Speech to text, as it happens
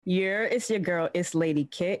Yeah, it's your girl, it's Lady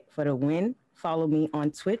Kit for the win. Follow me on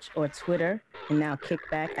Twitch or Twitter, and now kick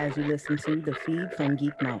back as you listen to the feed from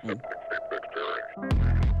Geek Mountain.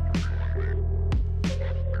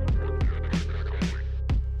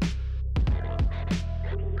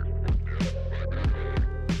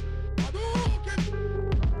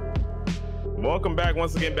 Welcome back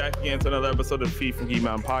back again to another episode of Feed from Geek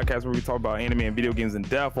Mountain Podcast, where we talk about anime and video games in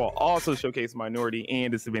depth while also showcasing minority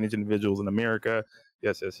and disadvantaged individuals in America.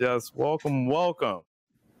 Yes. Welcome to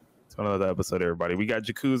another episode, everybody. We got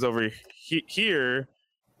Jakuz over here,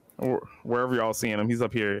 or wherever y'all seeing him. He's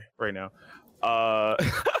up here right now.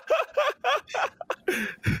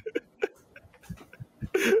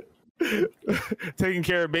 Taking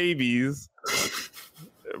care of babies.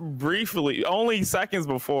 Briefly, only seconds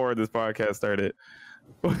before this podcast started.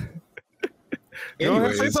 Go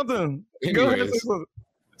ahead, say something. Go ahead, say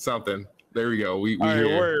something. There we go. We all right,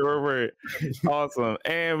 word. Awesome.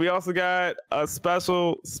 And we also got a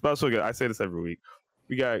special guest. I say this every week.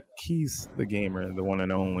 We got Keys the Gamer, the one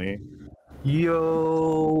and only.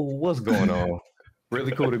 Yo, what's going on?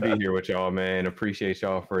 Really cool to be here with y'all, man. Appreciate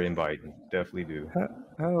y'all for inviting. Definitely do.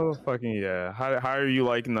 Oh, fucking yeah. How are you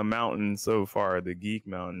liking the mountain so far, the Geek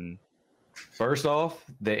Mountain? First off,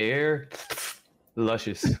 the air,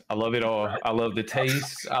 luscious. I love it all. I love the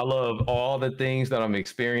taste. I love all the things that I'm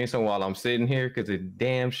experiencing while I'm sitting here, because it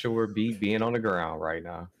damn sure beat being on the ground right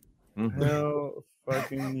now. Mm-hmm. Hell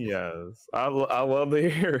fucking yes. I love to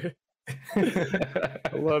hear it.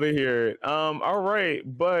 I love to hear it. All right,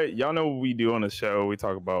 but y'all know what we do on the show. We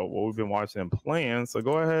talk about what we've been watching and playing. So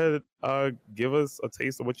go ahead, give us a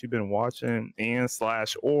taste of what you've been watching and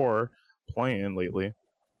 / or playing lately.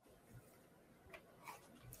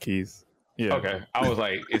 Keys. Yeah. Okay. I was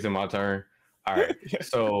like, is it my turn? All right.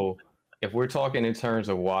 So if we're talking in terms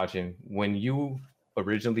of watching, when you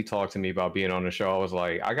originally talked to me about being on the show, I was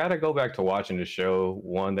like, I gotta go back to watching the show,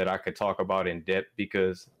 one that I could talk about in depth,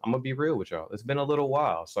 because I'm gonna be real with y'all, it's been a little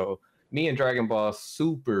while. So me and Dragon Ball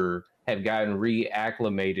Super have gotten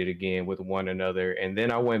reacclimated again with one another, and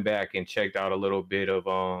then I went back and checked out a little bit of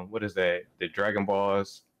what is that, the Dragon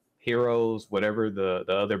Balls Heroes, whatever the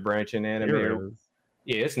other branch in anime. Heroes.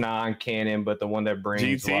 Yeah, it's non-canon, but the one that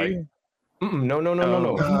brings GT? like no.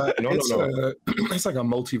 It's like a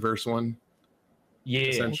multiverse one. Yeah,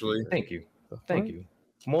 essentially. Thank you.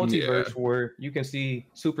 Multiverse, where you can see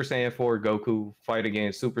Super Saiyan 4 Goku fight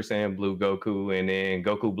against Super Saiyan Blue Goku, and then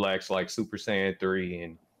Goku Black's like Super Saiyan 3,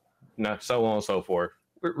 and not so on and so forth.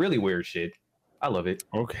 Really weird shit. I love it.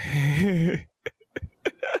 Okay.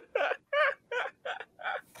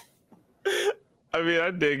 I mean,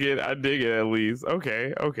 I dig it at least.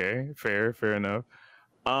 Okay. Fair enough.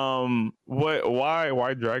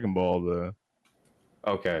 Why Dragon Ball though?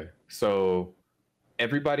 Okay, so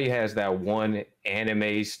everybody has that one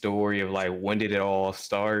anime story of like, when did it all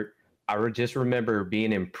start? I just remember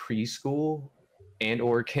being in preschool and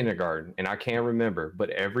or kindergarten, and I can't remember, but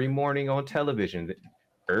every morning on television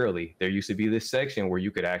early, there used to be this section where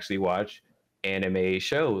you could actually watch anime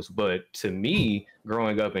shows. But to me,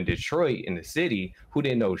 growing up in Detroit, in the city, who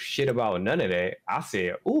didn't know shit about none of that, I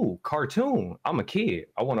said, ooh, cartoon. I'm a kid.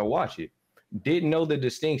 I want to watch it. Didn't know the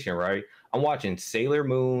distinction, right? I'm watching Sailor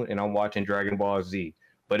Moon and I'm watching Dragon Ball Z.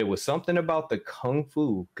 But it was something about the Kung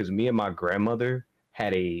Fu, because me and my grandmother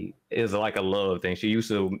it was like a love thing. She used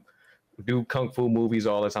to do Kung Fu movies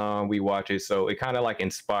all the time. We watch it. So it kind of like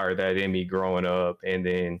inspired that in me growing up. And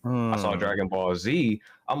then I saw Dragon Ball Z.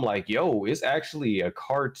 I'm like, yo, it's actually a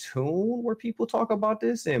cartoon where people talk about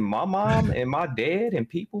this, and my mom and my dad and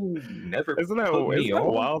people never isn't that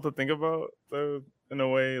wild to think about though, in a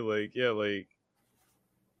way? Like, yeah, like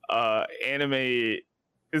anime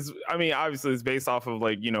is, I mean, obviously it's based off of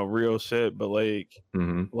like, you know, real shit, but like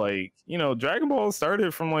like, you know, Dragon Ball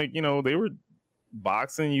started from like, you know, they were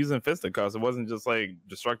boxing using fisticuffs. It wasn't just like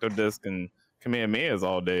Destructo Disc and Kamehamehas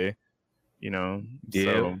all day, you know.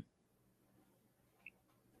 Yeah.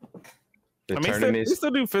 So I mean, they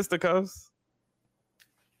still do fisticuffs.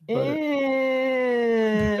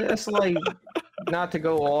 That's like, not to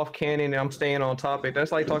go off canon, I'm staying on topic.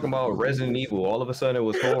 That's like talking about Resident Evil. All of a sudden it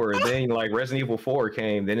was horror. Then like Resident Evil 4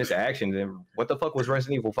 came, then it's action. Then what the fuck was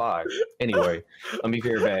Resident Evil 5? Anyway, let me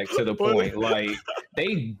veer back to the point. Like,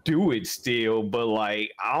 they do it still, but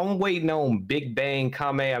like, I'm waiting on Big Bang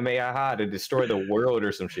Kamehameha to destroy the world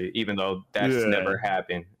or some shit, even though that's never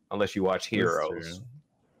happened unless you watch Heroes.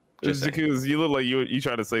 Just because you look like you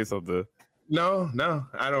try to say something. No,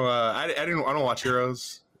 I don't. I don't watch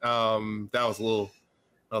Heroes. That was a little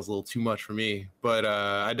too much for me. But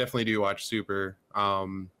I definitely do watch Super.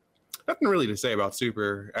 Nothing really to say about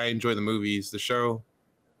Super. I enjoy the movies, the show.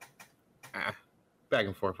 back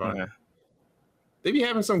and forth on it. Okay. They be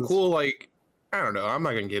having some cool, like, I don't know. I'm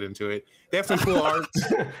not gonna get into it. They have some cool arcs.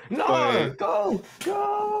 No, But-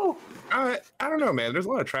 go. I don't know, man. There's a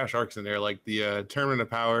lot of trash arcs in there. Like the Tournament of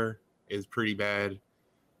Power is pretty bad.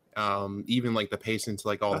 Even like the pacing to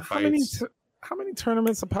like all the fights. How many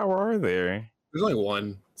tournaments of power are there? There's only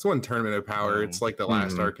one. It's one Tournament of Power. Oh. It's like the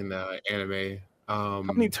last Mhm. arc in the anime. How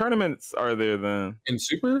many tournaments are there then? In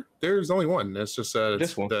Super, there's only one. That's just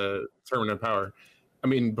This one. the Tournament of Power. I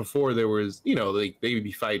mean, before there was, like they would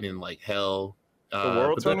be fighting in like hell. The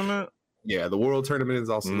world but that- tournament? Yeah, the World Tournament is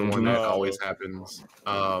also the one that Mhm. always happens.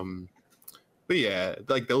 But yeah,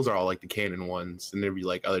 like those are all like the canon ones, and there'd be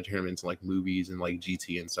like other tournaments and like movies and like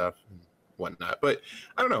GT and stuff and whatnot. But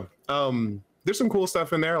I don't know. There's some cool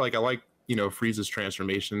stuff in there. Like I like Frieza's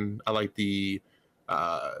transformation. I like the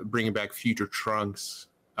bringing back Future Trunks.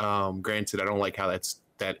 Granted, I don't like how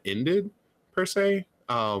that ended per se.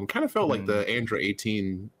 Kind of felt like the Android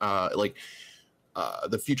 18,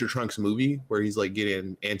 the Future Trunks movie where he's like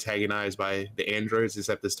getting antagonized by the androids,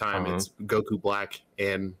 except this time it's Goku Black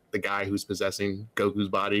and the guy who's possessing Goku's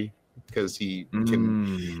body because he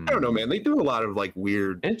can. I don't know, man. They do a lot of like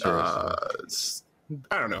weird. I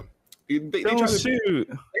don't know. They try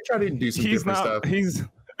to do some different stuff.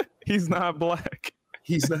 He's not black.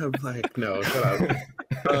 He's not black. No, shut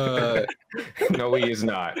up. No, he is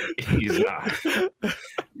not. He's not.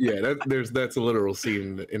 Yeah, that's a literal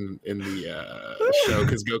scene in the show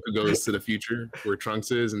because Goku goes to the future where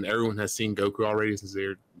Trunks is, and everyone has seen Goku already since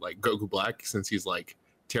they're like Goku Black, since he's like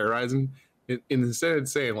terrorizing. And instead of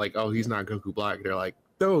saying like, "Oh, he's not Goku Black," they're like,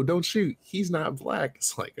 "No, don't shoot. He's not black."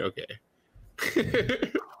 It's like, okay.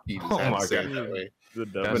 He just had to say it that way.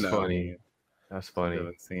 That's funny. That's funny.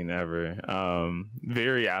 Haven't seen ever.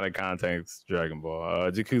 Very out of context Dragon Ball.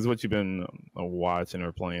 Jakuz, what you been watching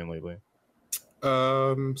or playing lately?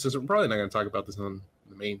 Since we're probably not going to talk about this on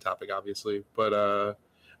the main topic, obviously, but I've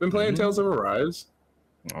been playing Tales of Arise.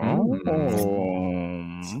 It's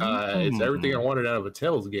everything I wanted out of a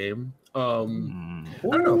Tales game. I don't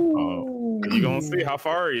know. You gonna see how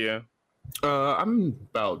far are you? I'm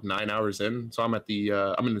about 9 hours in, so I'm at the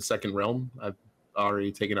I'm in the second realm. I've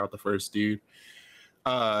already taken out the first dude.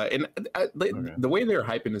 And the way they're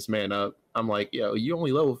hyping this man up, I'm like, yo, you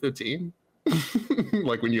only level 15?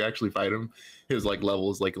 Like when you actually fight him, his like level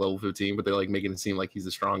is like level 15, but they're like making it seem like he's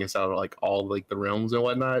the strongest out of like all like the realms and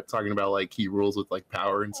whatnot, talking about like he rules with like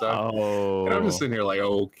power and stuff. And I'm just sitting here like,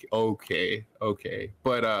 okay.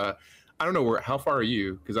 But I don't know how far are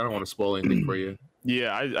you? Because I don't want to spoil anything for you.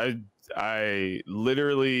 Yeah, I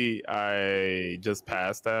literally just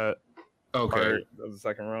passed that part of the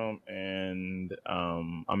second realm, and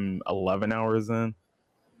I'm 11 hours in.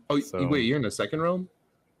 Oh, so wait, you're in the second realm?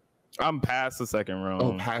 I'm past the second realm.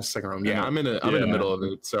 Oh, past second realm. Yeah, I'm in the middle of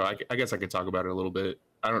it, so I guess I could talk about it a little bit.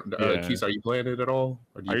 I don't. Keith, are you playing it at all?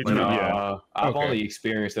 Or do you play it? I've only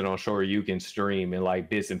experienced it on Shoryuken stream and like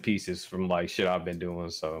bits and pieces from like shit I've been doing.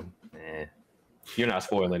 So, you're not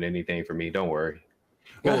spoiling anything for me. Don't worry.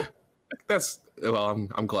 Well,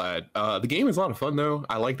 I'm glad. The game is a lot of fun though.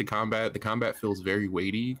 I like the combat. The combat feels very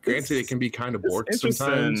weighty. Granted, it can be kind of bored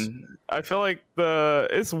sometimes. I feel like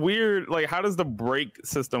it's weird. Like, how does the break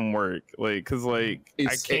system work? Like, because like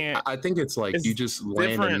I think it's like you just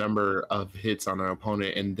land a number of hits on an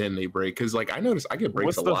opponent and then they break. Because like I notice I get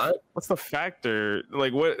breaks a lot. What's the factor?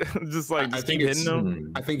 Like what? Just like I think hitting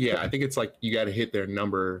them. I think it's like you got to hit a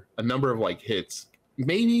number of like hits.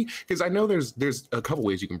 Maybe because I know there's a couple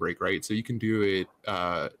ways you can break, right? So you can do it.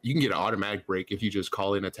 You can get an automatic break if you just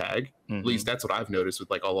call in a tag. At least that's what I've noticed with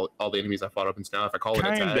like all the enemies I fought up until now. If I call in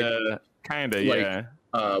a tag,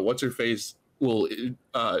 yeah. What's her face? Well,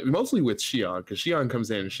 mostly with Xion, because Xion comes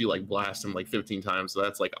in and she like blasts them like 15 times, so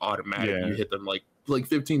that's like automatic. Yeah. You hit them like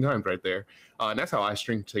 15 times right there, and that's how I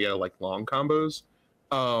string together like long combos.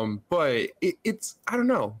 But it's I don't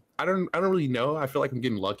know. I don't really know. I feel like I'm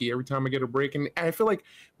getting lucky every time I get a break, and I feel like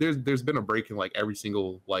there's been a break in like every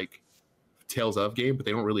single like Tales of game, but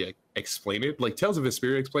they don't really like, explain it. Like Tales of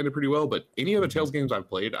Vesperia explained it pretty well, but any other Tales games I've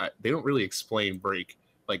played, they don't really explain break,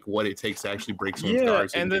 like what it takes to actually break someone's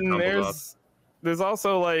guard. And then there's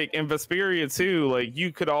also like in Vesperia too, like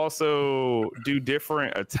you could also do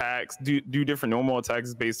different attacks, do different normal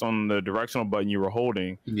attacks based on the directional button you were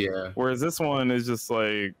holding. Yeah. Whereas this one is just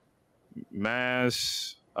like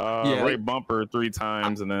mash. Right bumper 3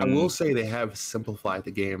 times, and then I will say they have simplified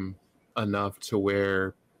the game enough to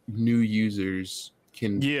where new users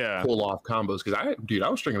can pull off combos. Because I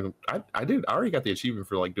was stringing. I already got the achievement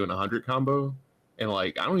for like doing 100 combo, and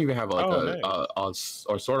like I don't even have like a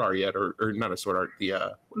sword art yet, or not a sword art.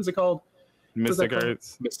 The what is it called? Mystic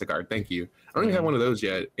Arts. Mystic Art, thank you. I don't even have one of those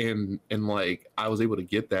yet, and like I was able to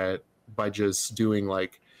get that by just doing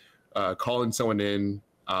like calling someone in,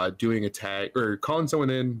 doing a tag, or calling someone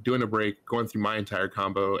in, doing a break, going through my entire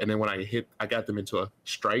combo, and then when I got them into a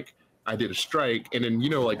strike. I did a strike, and then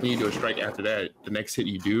like when you do a strike after that, the next hit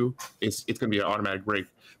you do it's gonna be an automatic break,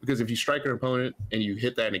 because if you strike an opponent and you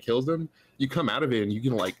hit that and it kills them, you come out of it and you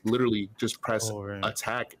can like literally just press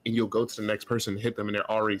attack, and you'll go to the next person and hit them, and they're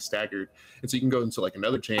already staggered, and so you can go into like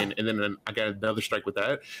another chain, and then I got another strike with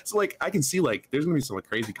that. So like I can see like there's gonna be some like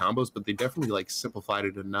crazy combos, but they definitely like simplified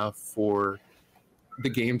it enough for the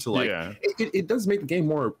game to like it does make the game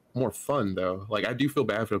more fun though. Like I do feel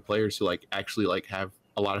bad for the players who like actually like have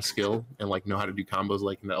a lot of skill and like know how to do combos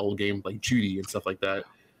like in the old game, like Judy and stuff like that.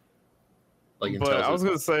 Like, but I was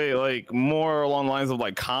gonna say like more along the lines of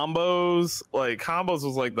like combos. Like combos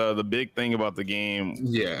was like the big thing about the game.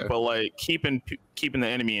 Yeah. But like keeping the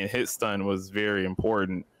enemy in hit stun was very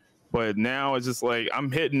important. But now it's just like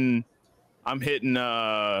I'm hitting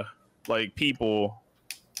like people.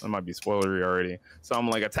 That might be spoilery already. So I'm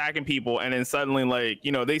like attacking people, and then suddenly like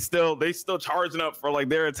they still charging up for like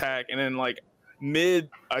their attack, and then like mid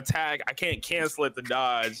attack I can't cancel it to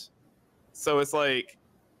dodge, so it's like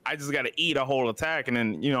I just got to eat a whole attack, and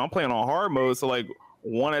then I'm playing on hard mode, so like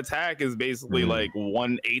one attack is basically like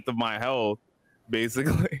 1/8 of my health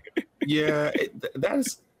basically. Yeah,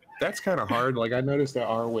 that's kind of hard. Like I noticed there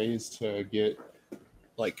are ways to get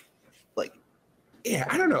like yeah,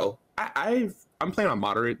 I don't know. I'm playing on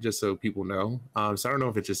moderate just so people know. So I don't know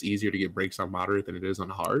if it's just easier to get breaks on moderate than it is on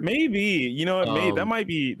hard. Maybe that might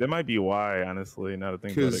be why, honestly, now to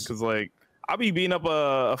think about it, because like I'll be beating up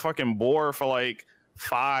a fucking boar for like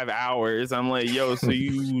 5 hours. I'm like, yo, so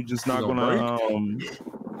you just not gonna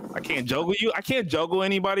I can't juggle you. I can't juggle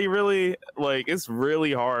anybody really. Like it's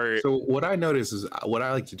really hard. So what I notice is what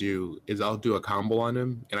I like to do is I'll do a combo on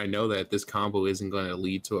him, and I know that this combo isn't going to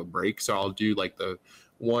lead to a break. So I'll do like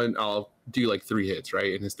I'll do like 3 hits,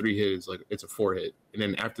 right? And his 3 hit is like it's a 4 hit, and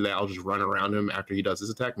then after that I'll just run around him after he does his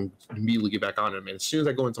attack and immediately get back on him. And as soon as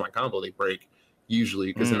I go into my combo, they break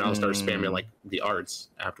usually, because then I'll start spamming like the arts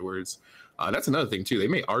afterwards. That's another thing too. They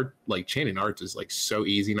made art like chanting arts is like so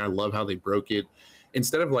easy, and I love how they broke it.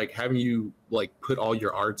 Instead of like having you like put all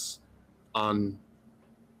your arts on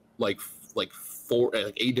like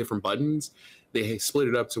 8 different buttons, they split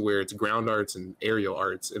it up to where it's ground arts and aerial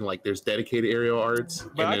arts, and like there's dedicated aerial arts,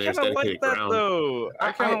 but and then there's dedicated like that, ground. Though.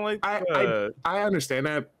 I kind of like that. I understand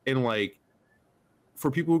that, and like for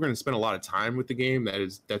people who are going to spend a lot of time with the game,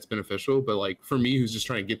 that's beneficial. But like for me, who's just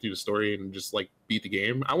trying to get through the story and just like beat the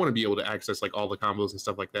game, I want to be able to access like all the combos and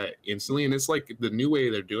stuff like that instantly. And it's like the new way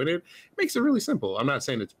they're doing it makes it really simple. I'm not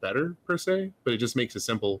saying it's better per se, but it just makes it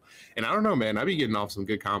simple. And I don't know, man, I be getting off some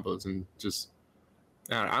good combos, and just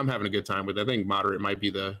I'm having a good time with it. I think moderate might be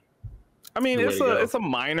the. I mean, it's a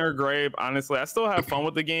minor gripe, honestly. I still have fun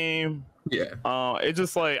with the game. Yeah. It's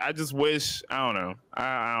just like I just wish I don't know,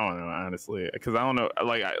 honestly, because I don't know.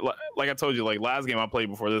 Like I told you, like last game I played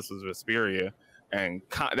before this was Vesperia, and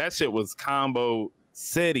that shit was combo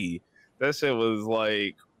city. That shit was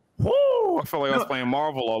like, whoo! I felt like I was playing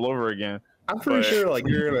Marvel all over again. I'm pretty sure like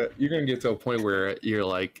you're gonna get to a point where you're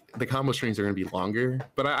like the combo strings are gonna be longer.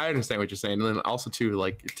 But I understand what you're saying, and then also too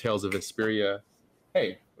like Tales of Vesperia.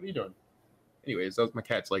 Hey, what are you doing? Anyways, that was my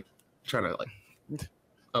cat's like trying to like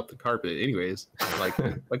up the carpet. Anyways, like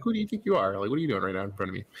who do you think you are? Like, what are you doing right now in front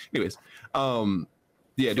of me? Anyways,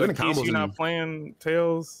 yeah, doing the combos. You're not playing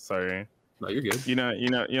Tales? Sorry. No, you're good.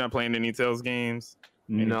 You're not playing any Tales games?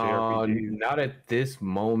 No, not at this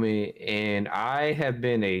moment. And I have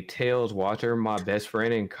been a Tales watcher. My best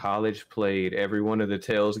friend in college played every one of the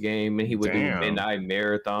Tales game, and he would do midnight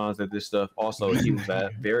marathons of this stuff. Also, he was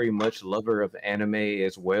a very much lover of anime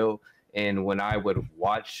as well. And when I would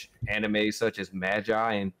watch anime such as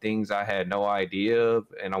Magi and things I had no idea of,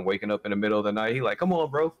 and I'm waking up in the middle of the night, he like, come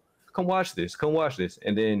on, bro, come watch this.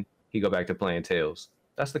 And then he go back to playing Tales.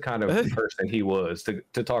 That's the kind of person he was to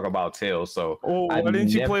talk about Tales. So why didn't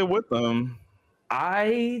you play with them?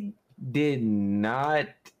 I did not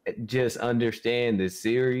just understand the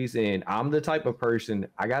series, and I'm the type of person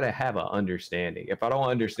I gotta have an understanding. If I don't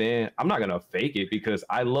understand, I'm not gonna fake it, because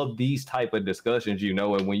I love these type of discussions,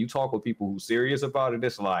 and when you talk with people who's serious about it,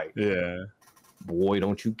 it's like, yeah, boy,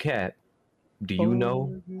 don't you cat, do you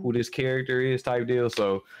know who this character is type deal.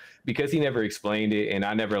 So because he never explained it, and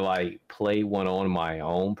I never like play one on my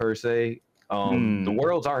own per se, the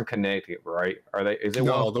worlds aren't connected, right? Are they? Is it?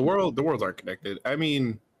 No, the worlds aren't connected. I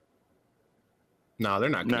mean, no, they're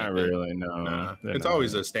not connected. Not really, no. Nah. It's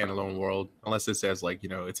always a standalone world, unless it says like,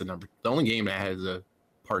 it's a number. The only game that has a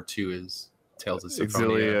part 2 is Tales of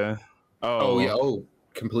Symphonia. Oh yeah. Oh,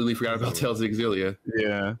 completely forgot about Tales of Xillia.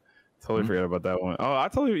 Yeah, totally forgot about that one. Oh, I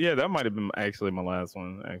totally that might have been actually my last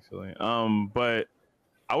one actually. But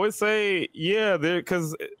I would say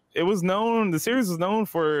because it was known. The series was known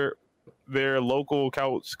for their local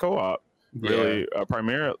couch co-op. Really,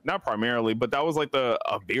 not primarily, but that was like a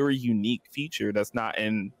very unique feature that's not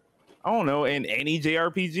in. I don't know, in any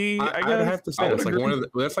JRPG. I guess I'd have to say that's like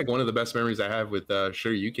one of the best memories I have with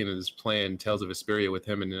Shoryuken is playing Tales of Vesperia with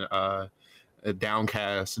him and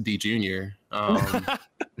Downcast D Junior. You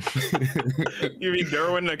mean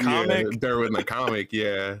Derwin the comic? Yeah, Derwin the comic,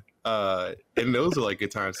 yeah. And those are like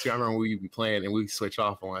good times too. I remember we'd be playing and we switch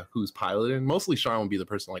off on like who's piloting. Mostly Sean would be the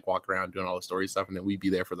person like walk around doing all the story stuff, and then we'd be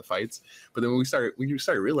there for the fights. But then we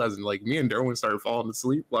started realizing like me and Derwin started falling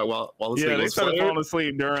asleep like while the they started falling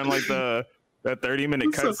asleep during like that 30-minute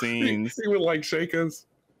cutscenes. He would like shake us,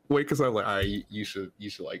 wake us up like, all right, you should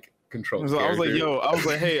like control. So I was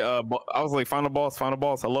like, hey, I was like, final boss,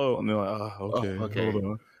 hello, and they're like, okay, hold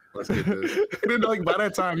on. Let's get this. And then like by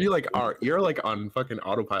that time you're like on fucking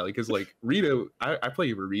autopilot because like Rita, I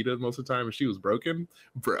play with Rita most of the time and she was broken,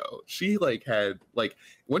 bro. She like had like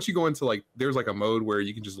once you go into like there's like a mode where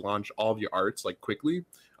you can just launch all of your arts like quickly,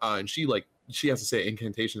 and she has to say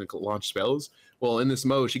incantation to launch spells. Well, in this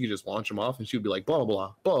mode, she could just launch them off, and she would be like blah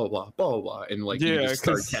blah blah blah blah blah, and like you just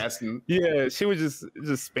start casting. Yeah, she would just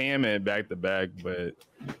spam it back to back. But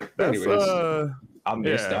that's, I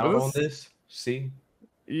missed out on this. See.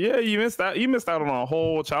 Yeah, you missed out. You missed out on a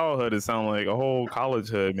whole childhood. It sounds like a whole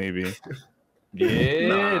collegehood, maybe. It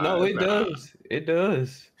does. It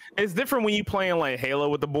does. It's different when you playing like Halo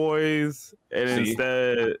with the boys, and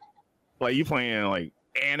instead, like you playing like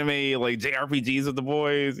anime, like JRPGs with the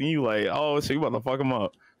boys, and you like, oh shit, you about to fuck them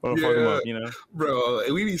up. Fuck them up, you know, bro.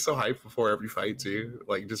 We be so hyped before every fight too,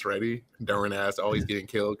 like just ready. Darren ass always getting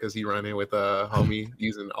killed because he running with a homie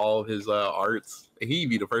using all of his arts. He'd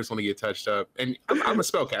be the first one to get touched up, and I'm a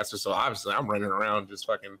spellcaster, so obviously I'm running around just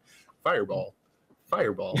fucking fireball.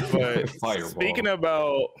 But speaking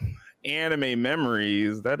about anime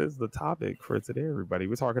memories, that is the topic for today, everybody.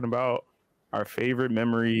 We're talking about our favorite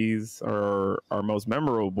memories or our most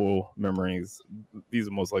memorable memories. These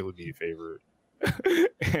will most likely be your favorite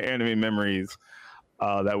anime memories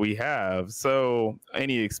that we have. So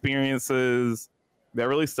any experiences that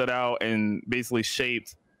really stood out and basically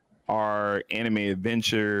shaped our anime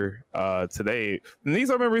adventure today. And these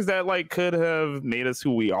are memories that like could have made us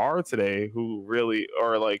who we are today, who really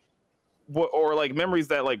are like memories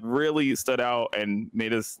that like really stood out and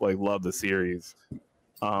made us like love the series.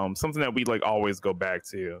 Something that we like always go back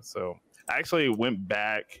to. So I actually went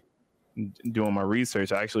back doing my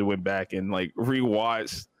research. I actually went back and like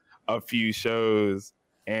rewatched a few shows,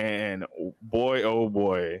 and boy, oh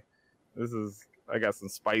boy, I got some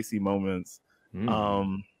spicy moments.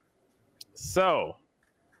 So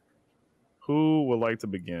who would like to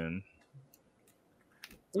begin?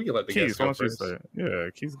 We can let the Keys, guests go first. Yeah,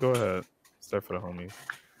 Keys, go ahead. Start for the homies.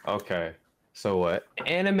 Okay. So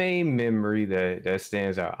anime memory that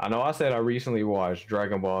stands out. I know I said I recently watched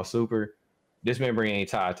Dragon Ball Super. This memory ain't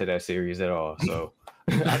tied to that series at all. So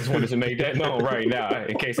I just wanted to make that known right now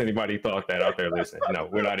in case anybody thought that out there listening. No,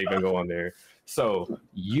 we're not even going there. So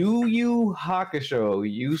Yu Yu Hakusho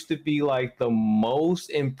used to be like the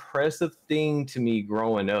most impressive thing to me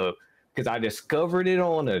growing up because I discovered it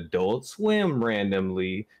on Adult Swim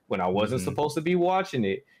randomly when I wasn't supposed to be watching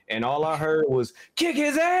it. And all I heard was, kick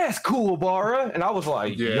his ass, Kuwabara. And I was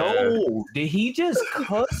like, yo, did he just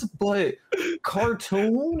cuss but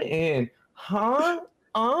cartoon? And I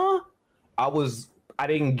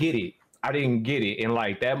didn't get it. And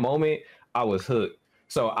like that moment, I was hooked.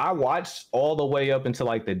 So I watched all the way up until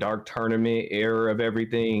like the Dark Tournament era of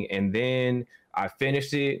everything. And then I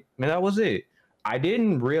finished it. And that was it. I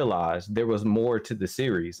didn't realize there was more to the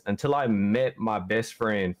series until I met my best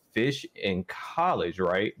friend Fish in college,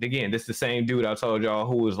 right? Again, this is the same dude I told y'all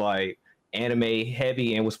who was like anime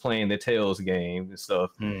heavy and was playing the Tales game and stuff.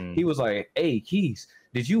 He was like, hey, Keys,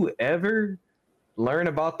 did you ever learn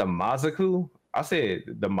about the Mazaku? I said,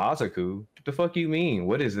 the Mazaku? What the fuck you mean?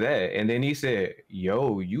 What is that? And then he said,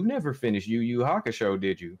 yo, you never finished Yu Yu Hakusho,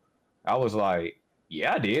 did you? I was like,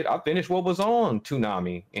 yeah, I did. I finished what was on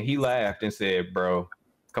Toonami. And he laughed and said, bro,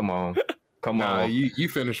 come on. You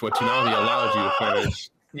finished what Toonami allowed you to finish.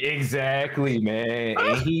 Exactly, man.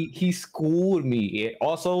 And he schooled me. And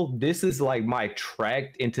also, this is like my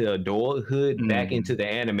track into adulthood back into the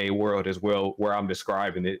anime world as well, where I'm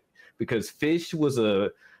describing it. Because Fish was a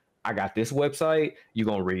I got this website. You're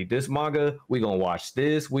going to read this manga. We're going to watch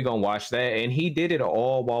this. We're going to watch that. And he did it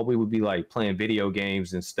all while we would be like playing video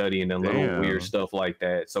games and studying and little weird stuff like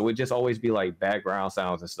that. So it just always be like background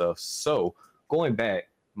sounds and stuff. So going back,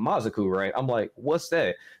 Mazaku, right? I'm like, what's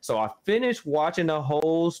that? So I finished watching the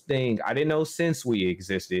whole thing. I didn't know Sensui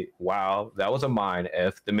existed. Wow, that was a mind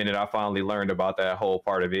F the minute I finally learned about that whole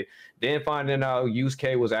part of it. Then finding out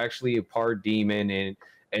Yusuke was actually a part demon and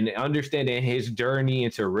understanding his journey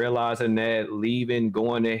into realizing that, leaving,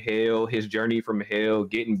 going to hell, his journey from hell,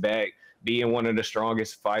 getting back, being one of the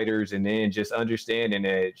strongest fighters, and then just understanding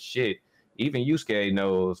that shit, even Yusuke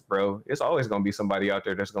knows, bro, it's always going to be somebody out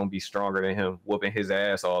there that's going to be stronger than him, whooping his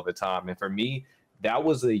ass all the time. And for me, that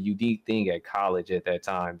was a unique thing at college at that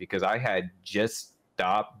time, because I had just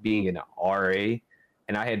stopped being an RA.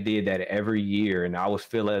 And I had did that every year, and I was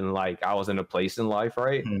feeling like I was in a place in life,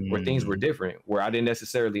 right, where things were different, where I didn't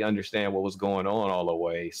necessarily understand what was going on all the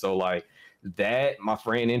way. So like that, my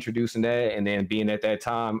friend introducing that, and then being at that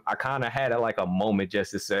time, I kind of had like a moment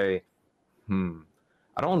just to say,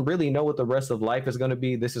 I don't really know what the rest of life is going to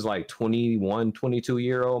be. This is like 21,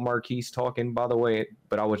 22-year-old Marquise talking, by the way.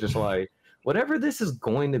 But I was just like, whatever this is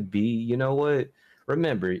going to be, you know what?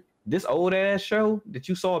 Remember, this old ass show that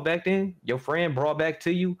you saw back then, your friend brought back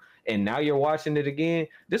to you, and now you're watching it again.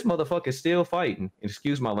 This motherfucker's still fighting. And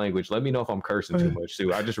excuse my language. Let me know if I'm cursing too much,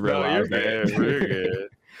 too. I just realized you're good.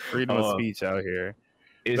 Freedom of speech out here.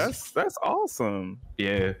 That's awesome.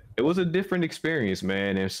 Yeah, it was a different experience,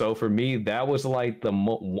 man. And so for me, that was like the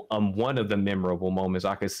one of the memorable moments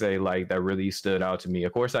I could say like that really stood out to me.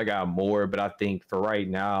 Of course, I got more, but I think for right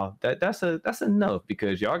now that's enough,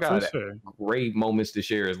 because y'all got great moments to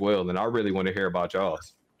share as well, and I really want to hear about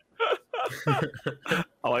y'all's.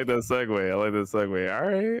 I like that segue. All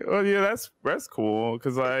right. Well, yeah, that's cool,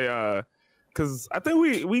 because I think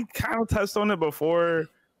we kind of touched on it before.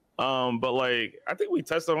 But like I think we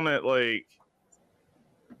touched on it like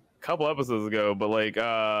a couple episodes ago, but like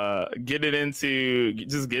getting into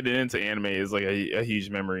anime is like a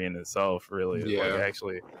huge memory in itself, really. Yeah. Like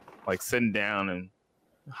actually like sitting down and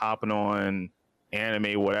hopping on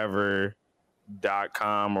anime.com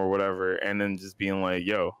or whatever, and then just being like,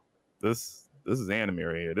 yo, this is anime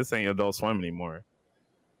right here. This ain't Adult Swim anymore.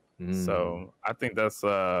 So I think that's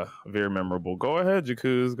very memorable. Go ahead,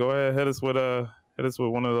 Jacuz. Go ahead, hit us with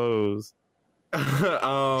one of those.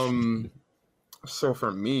 So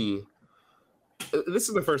for me, this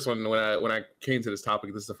is the first one when I came to this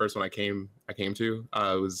topic. This is the first one I came to.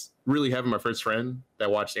 I was really having my first friend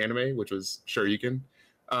that watched anime, which was Shoryuken.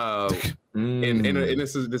 And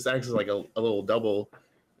this acts as like a little double.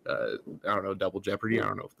 I don't know, double jeopardy. I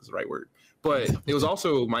don't know if this is the right word, but it was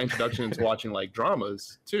also my introduction to watching like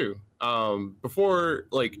dramas too. Before,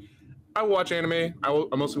 like, I watch anime. I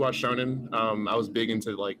mostly watch shonen. I was big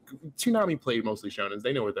into like Toonami played mostly shonens.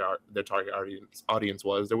 They know what their target audience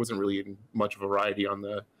was. There wasn't really much variety on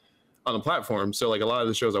the platform. So like a lot of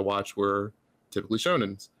the shows I watched were typically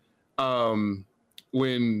shonens.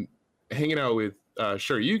 When hanging out with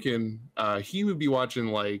Shoryuken, he would be watching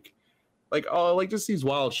like just these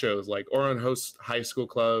wild shows like Ouran Host High School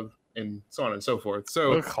Club and so on and so forth.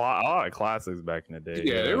 So a lot of classics back in the day.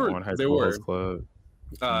 Yeah, they were. Host Club.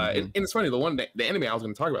 And it's funny, the anime I was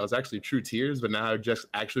going to talk about was actually True Tears, but now I just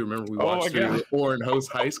actually remember we watched Ouran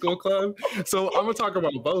Host High School Club. So I'm going to talk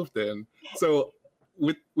about both then. So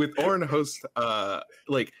with Ouran Host,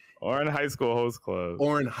 Ouran High School Host Club.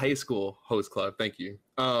 Ouran High School Host Club, thank you.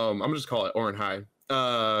 I'm going to just call it Ouran High.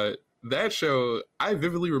 That show, I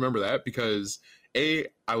vividly remember that because A,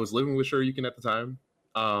 I was living with Shoryuken at the time.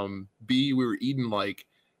 B, we were eating like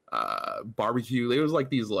barbecue. It was like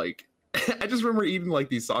these like I just remember eating like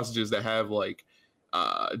these sausages that have like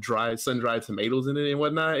sun-dried tomatoes in it and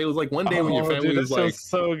whatnot. It was like one day when your family was like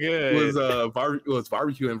so good. was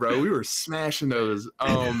barbecuing, bro. We were smashing those.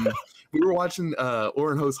 We were watching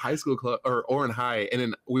Ouran Host High School Club or Ouran High, and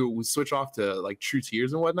then we would switch off to like True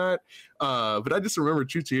Tears and whatnot. But I just remember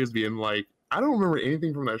True Tears being like, I don't remember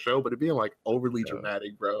anything from that show, but it being like overly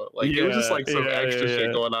dramatic, bro. Like it was just like some extra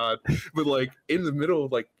shit going on. But like in the middle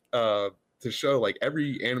of like to show like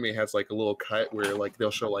every anime has like a little cut where like they'll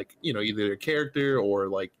show like, you know, either their character or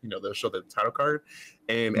like, you know, they'll show the title card,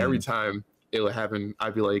 and every time it would happen,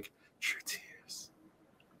 I'd be like, True Tears,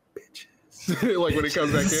 bitches. Like when it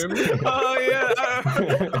comes back in. Oh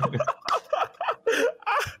yeah.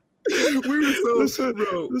 We were so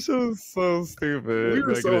bro. This show was so stupid. We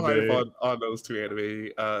were so hyped on those two anime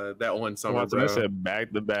that one summer, watching bro. That shit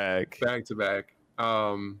back to back. Back to back.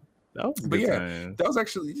 That was a But good yeah, time.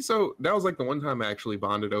 that was like the one time I actually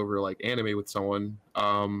bonded over like anime with someone.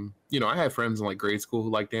 You know, I had friends in like grade school who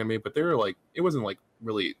liked anime, but they were like, it wasn't like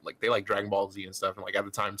really like they like Dragon Ball Z and stuff. And like at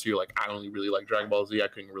the time too, like I only really like Dragon Ball Z. I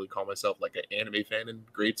couldn't really call myself like an anime fan in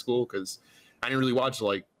grade school because I didn't really watch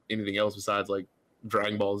like anything else besides like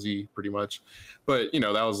Dragon Ball Z pretty much. But you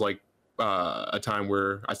know, that was like a time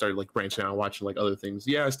where I started like branching out and watching like other things.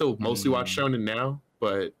 Yeah, I still mostly watch shonen now,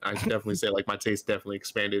 but I definitely say like my taste definitely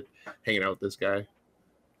expanded hanging out with this guy.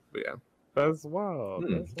 But yeah, That's wild.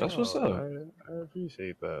 That's what's wild. up. I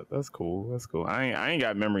appreciate that. That's cool. That's cool. I ain't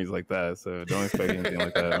got memories like that, so don't expect anything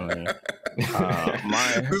like that on here. This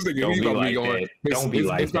nigga, Don't he's be gonna like be going. that. Don't be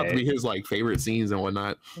like it's about to that. be his like favorite scenes and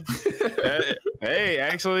whatnot. Hey,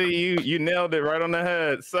 actually, you nailed it right on the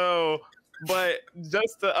head. So, but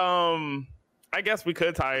just to I guess we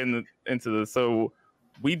could tie into this. So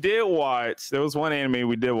we did watch. There was one anime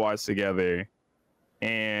we did watch together,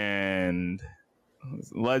 and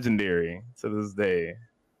it's legendary to this day.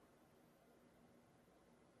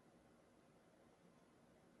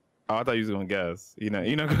 Oh, I thought you was gonna guess. You know,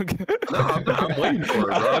 gonna guess. No, I'm waiting for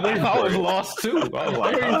it, bro. I was lost too. I was I'm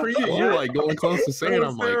like, waiting for you. You're like going close to saying.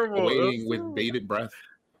 That's I'm like terrible. waiting That's with terrible. bated breath.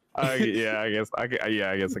 I guess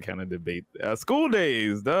I kind of debate. School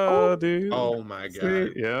days, dude. Oh my god.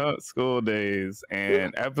 See? Yeah, school days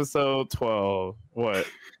and episode 12. What?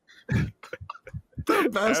 The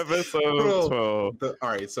best. Episode Bro. 12. All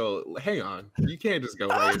right, so hang on. You can't just go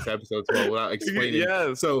right into episode 12 without explaining.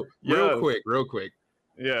 Yes. So Yes. real quick.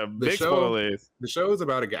 Yeah, big show- spoilers. The show is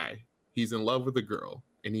about a guy. He's in love with a girl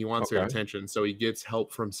and he wants her Okay. attention. So he gets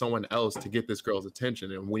help from someone else to get this girl's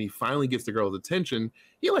attention. And when he finally gets the girl's attention,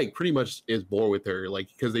 he like pretty much is bored with her, like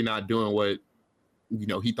because they're not doing what you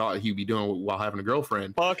know he thought he'd be doing while having a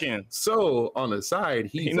girlfriend. Fucking. So on the side,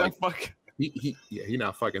 He he's not like fucking. he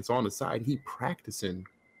not fucking. So on the side, he practicing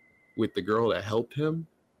with the girl that helped him,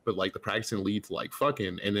 but like the practicing leads to like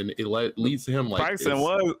fucking, and then it leads to him like Practicing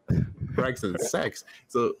what? practicing sex.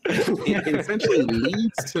 So it essentially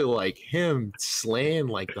leads to like him slaying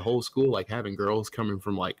like the whole school, like having girls coming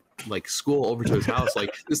from like school over to his house.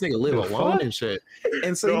 Like this nigga live The alone fuck? and shit.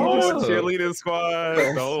 And so The you whole just, cheerleading squad,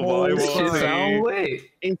 the whole whole this volleyball shit shit sound team. lit.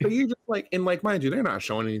 and so you just like, and like mind you, they're not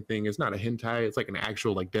showing anything. It's not a hentai. It's like an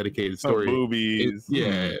actual like dedicated Some story. boobies.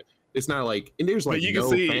 Yeah, it's not like, and there's like But you can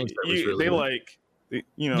no see fan service really. they like,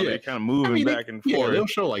 Yeah. they're kind of moving back and yeah, forth. they'll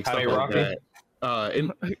show like How stuff they like rocking? that.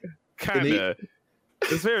 And Kind of.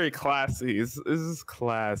 It's very classy. This is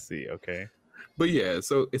classy. Okay. but yeah,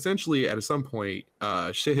 so essentially at some point,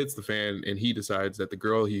 shit hits the fan, and he decides that the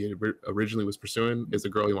girl he originally was pursuing is the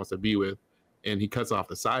girl he wants to be with, and he cuts off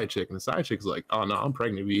the side chick, and the side chick's like, "Oh no, I'm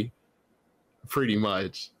pregnant, B." Pretty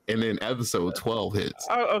much, and then episode 12 hits.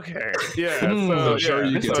 Oh, okay. Yeah. So, So, sure,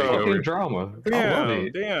 you can so, take over. Fucking drama. I love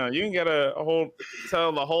it. Damn, you can get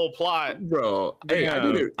tell the whole plot. Bro, hey,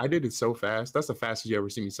 Yeah. I did it so fast. That's the fastest you ever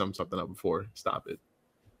seen me sum something up before. Stop it.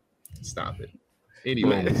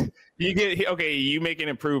 Anyway, You making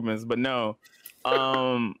improvements, but no.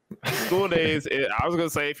 School days. I was gonna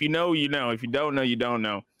say if you know, you know. If you don't know, you don't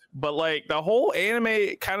know. But like the whole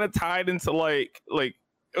anime kind of tied into like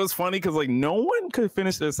it was funny because like no one could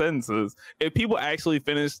finish their sentences. If people actually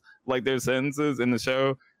finished like their sentences in the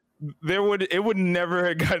show, it would never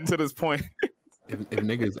have gotten to this point. if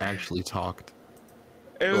niggas actually talked,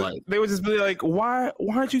 They would just be like, why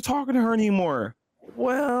aren't you talking to her anymore?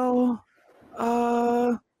 Well,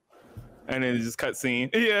 and then it just cut scene.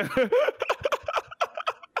 Yeah.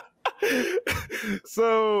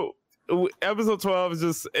 So episode 12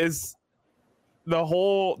 is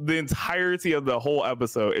the entirety of the whole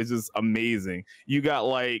episode is just amazing. You got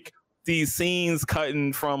like these scenes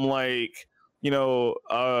cutting from like, you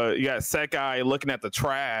got Sekai looking at the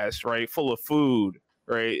trash, right? Full of food,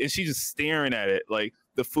 right? And she's just staring at it, like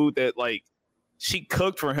the food that like she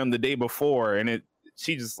cooked for him the day before, and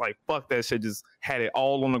she just like, fuck that shit, just had it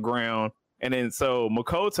all on the ground. And then so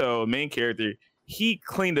Makoto, main character, he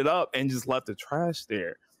cleaned it up and just left the trash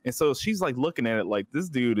there. And so she's like looking at it like, this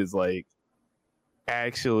dude is like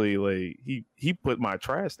actually like he put my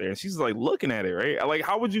trash there. And she's like looking at it, right? Like,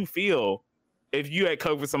 how would you feel if you had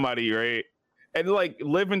cooked for somebody, right? And like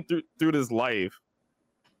living through this life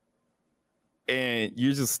and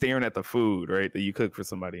you're just staring at the food, right, that you cook for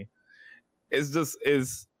somebody.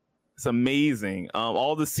 It's amazing.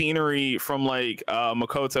 All the scenery from like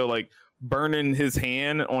Makoto like burning his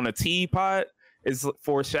hand on a teapot is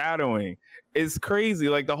foreshadowing. It's crazy.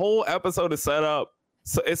 Like the whole episode is set up,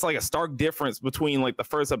 so it's like a stark difference between like the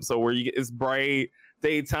first episode where it's bright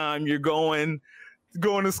daytime, you're going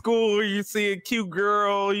to school, you see a cute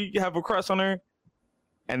girl, you have a crush on her,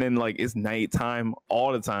 and then like it's nighttime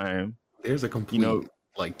all the time. There's a complete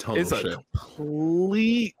like tonal It's a shift.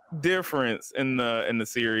 complete difference in the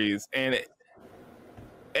series, and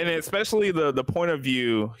especially the point of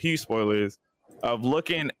view, huge spoilers, of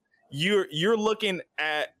looking. You're looking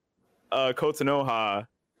at Kotonoha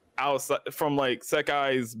outside from like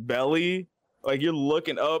Sekai's belly, like you're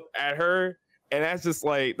looking up at her, and that's just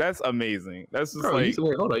like that's amazing. That's just Bro, like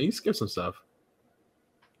wait, hold on, you skipped some stuff.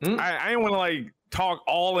 I didn't want to like talk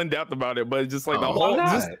all in depth about it, but just like the Oh, whole why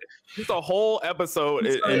not? just the whole episode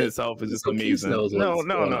It's in like- itself is just So Keith amazing. knows No, what's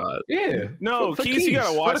no, going no. on. Yeah. No, For Keith, you gotta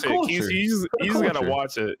Keith, watch for the it. Keith, culture. you just gotta culture.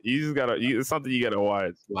 watch it. You just gotta. It's something you gotta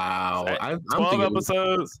watch. Wow, Like, I'm 12 thinking,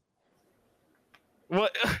 episodes.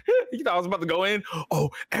 What you thought I was about to go in? Oh,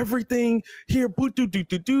 everything here.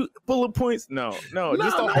 Bullet points. No, just No, the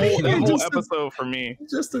not whole, even, just the- episode for me.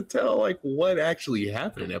 just to tell like what actually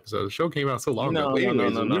happened in the episode. The show came out so long ago. No. But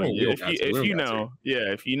anyways, we don't If got to, you we don't got to. know,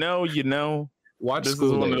 yeah, if you know, you know. Watch This is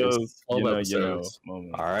School one of Days. those 12 you know episodes.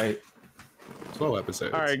 moments. All right. 12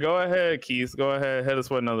 episodes. All right, go ahead, Keith. Go ahead. Hit us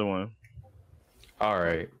with another one. All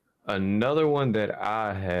right. Another one that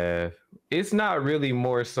I have, it's not really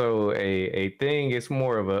more so a thing, it's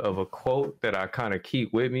more of a quote that I kind of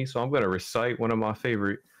keep with me. So I'm gonna recite one of my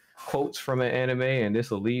favorite quotes from an anime, and this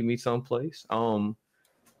will lead me someplace.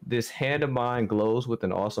 This hand of mine glows with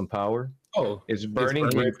an awesome power. Oh, Its burning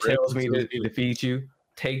burning grip tells me tells to you. defeat you.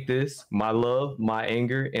 Take this, my love, my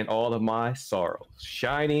anger, and all of my sorrows.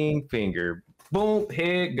 Shining finger. Boom,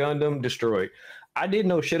 head, Gundam destroyed. I didn't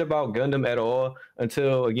know shit about Gundam at all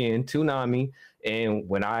until, again, Toonami. And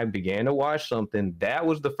when I began to watch something, that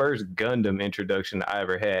was the first Gundam introduction I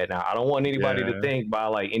ever had. Now, I don't want anybody to Yeah. think by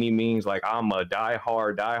like any means like I'm a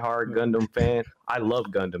diehard Gundam fan. I love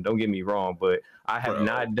Gundam, don't get me wrong, but I have Bro.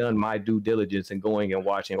 not done my due diligence in going and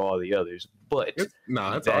watching all the others. But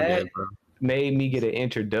nah, that's all That- good, bro. made me get an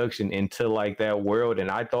introduction into like that world, and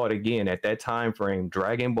I thought again at that time frame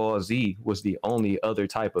Dragon Ball Z was the only other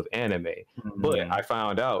type of anime. But I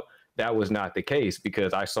found out that was not the case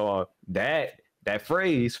because I saw that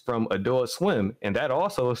phrase from Adult Swim, and that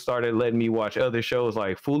also started letting me watch other shows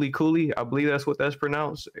like Fooly Cooly. I believe that's what that's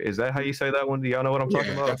pronounced. Is that how you say that one? Do y'all know what I'm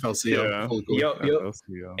talking about? FLCL. Yeah. Fully cool.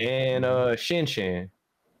 Yup. And Shin Chan.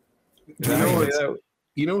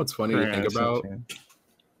 You know what's funny to think about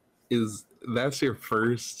is that's the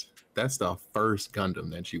first Gundam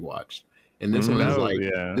that you watched, and this one is like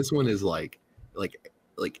this one is like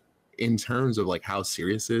in terms of like how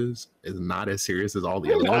serious is not as serious as all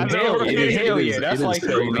the other ones. Hell It yeah, is- that's it is like the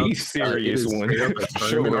straight up- least serious it is one. straight up a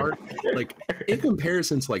tournament Sure. arc. Like in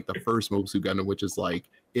comparison to like the first Mobile Suit Gundam, which is like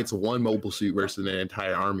it's one mobile suit versus an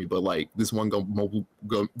entire army, but like this one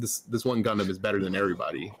this one Gundam is better than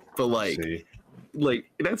everybody. But like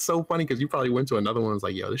that's so funny because you probably went to another one and was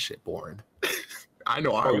like, yo, this shit boring. I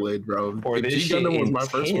know I would, bro. Or If this G shit Gundam was my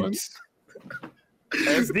first one. intense.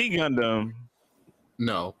 SD Gundam.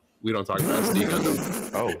 No, we don't talk about SD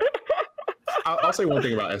Gundam. Oh, I'll say one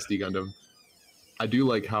thing about SD Gundam. I do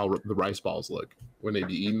like how the rice balls look when they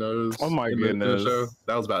be eating those. Oh my in the goodness. show.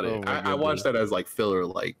 That was about Oh it. my I watched goodness. that as like filler.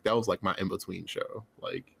 Like that was like my in between show.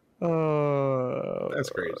 Like that's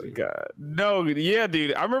crazy. God. No, yeah,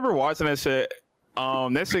 dude. I remember watching that shit.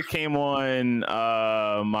 That shit came on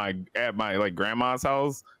at my like grandma's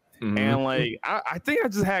house. mhm. And like I think I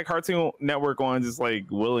just had Cartoon Network on just like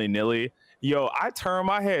willy-nilly. Yo, I turned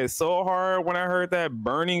my head so hard when I heard that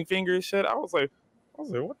burning finger shit. I was like,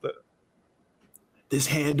 what the This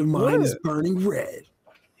hand of What? is burning red.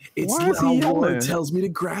 Its Why is he loud roar yelling? tells me to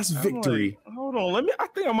grasp I'm victory. like, hold on, I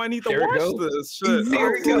think I might need to There it watch go. this shit.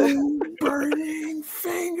 There it go. Burning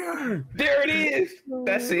finger. There it is.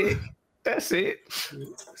 That's it. That's it.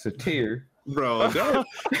 It's a tear. Bro, that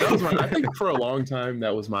was my I think for a long time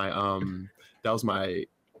that was my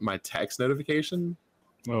text notification.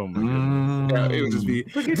 Oh my god. Yeah, it would just be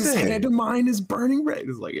Look at this that. hand of mine is burning red.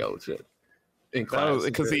 It's like, yo, shit. In class.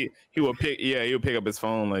 Because he would pick up his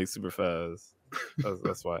phone like super fast.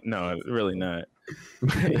 That's why. No, really not.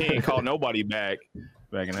 He ain't called nobody back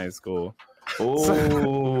in high school.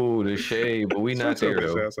 Oh, the shade, but we not there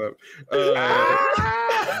though.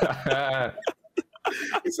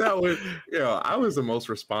 It's how I was the most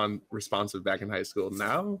responsive back in high school.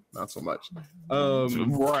 Now, not so much.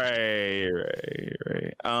 Right.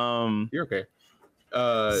 You're okay.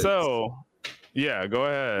 So, yeah, go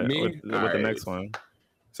ahead Me? with the Alright. next one.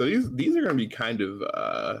 So these are gonna be kind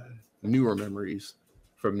of newer memories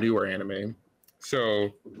from newer anime. So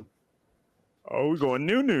Oh, we're going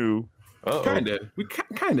new. Uh-oh.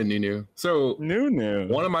 kind of new. So New.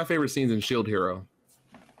 one of my favorite scenes in Shield Hero,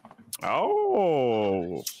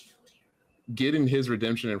 Oh, getting his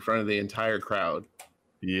redemption in front of the entire crowd.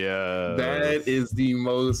 Yeah. That is the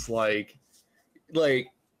most like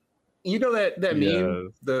you know that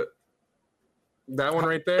meme, that one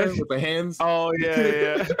right there with the hands. Oh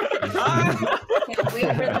yeah. Can't wait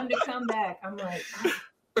for them to come back. I'm like,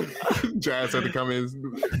 Jazz had to come in,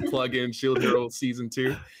 plug in Shield Hero season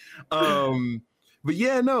 2. But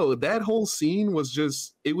yeah, no, that whole scene was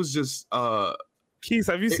just Keith,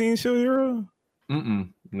 have you seen Shield Hero?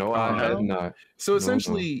 No, I have not. So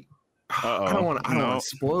essentially, I don't want to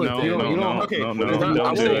spoil it. Okay, don't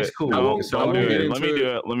do it. Cool. Don't do it.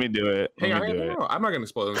 Let me do it. Hey, I'm not going to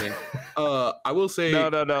spoil anything. I will say no.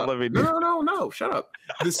 Let me do it. No. Shut up.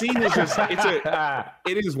 The scene is just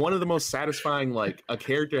it is one of the most satisfying. Like a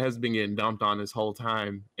character has been getting dumped on this whole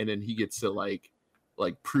time, and then he gets to like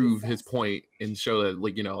prove his point and show that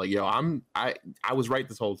I was right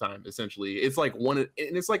this whole time. Essentially, it's like one of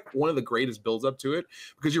the greatest builds up to it,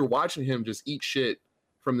 because you're watching him just eat shit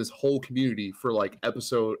from this whole community for like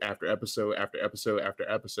episode after episode after episode after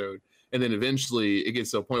episode, and then eventually it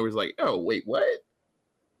gets to a point where it's like, oh wait, what?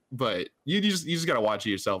 But you just gotta watch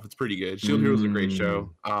it yourself. It's pretty good. Shield Hero is a great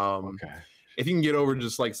show. If you can get over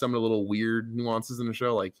just like some of the little weird nuances in the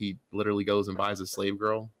show, like he literally goes and buys a slave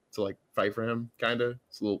girl to like fight for him, kind of.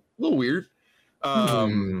 It's a little weird.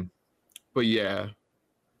 But yeah.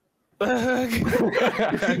 I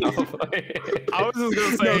was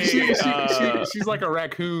just gonna say she's like a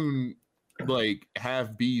raccoon, like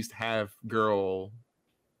half beast, half girl,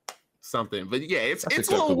 something. But yeah, it's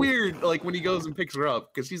a little weird. Like when he goes and picks her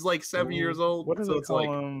up, because she's like 7 years old. What is so it it's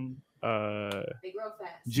called? They grow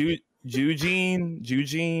fast.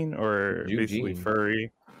 Eugene, or basically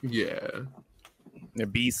furry. Yeah, a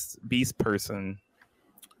beast person.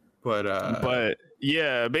 But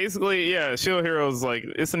yeah, basically, yeah, Shield Hero is like,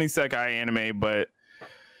 it's an isekai anime, but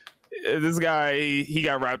this guy, he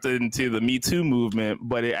got wrapped into the Me Too movement,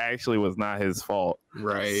 but it actually was not his fault.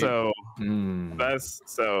 Right. So that's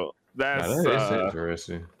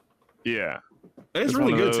interesting. it's Yeah. It's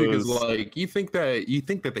really good too, because like you think that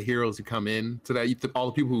the heroes who come in to that, all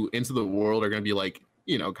the people who into the world are gonna be like,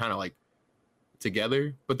 kind of like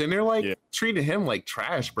together, but then they're like treating him like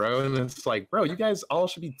trash, bro. And it's like, bro, you guys all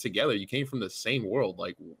should be together. You came from the same world.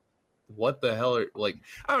 Like, what the hell? I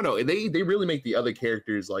don't know. They really make the other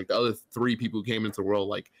characters, like the other 3 people who came into the world,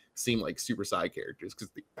 like seem like super side characters, because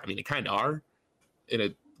they kind of are in a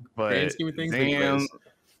grand scheme of things. Damn,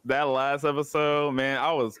 that last episode, man,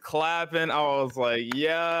 I was clapping. I was like,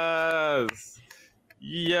 yes.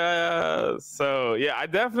 So yeah, I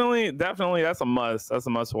definitely that's a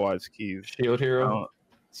must watch, Keith. Shield Hero.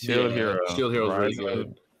 Shield Hero is really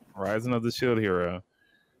good. Rising of the Shield Hero,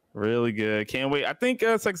 really good. Can't wait. I think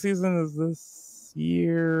second season is this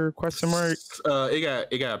year? Question mark.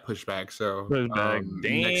 It got pushed back. So Damn.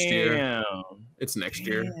 Next year. It's next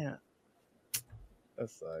year. That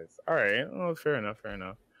sucks. All right. Oh, fair enough.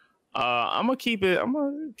 I'm gonna keep it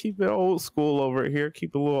old school over here.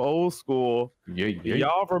 Keep it a little old school. Yeah.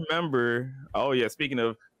 Y'all remember? Oh yeah. Speaking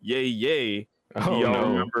of yay.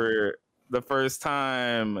 Remember the first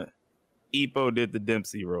time Ippo did the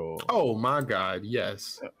Dempsey role? Oh my God,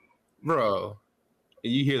 yes, bro.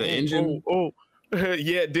 You hear the engine? Oh,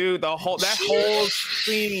 yeah, dude. That whole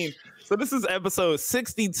scene. So this is episode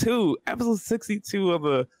 62. Episode 62 of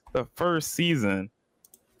the first season.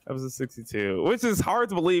 Episode 62, which is hard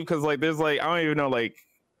to believe because like there's like, I don't even know, like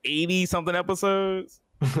 80 something episodes.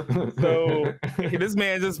 So this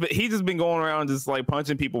man just been going around just like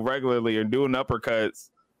punching people regularly or doing uppercuts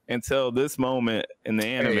until this moment in the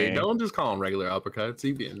anime. Hey, don't just call them regular uppercuts.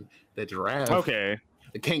 Even the giraffe. Okay.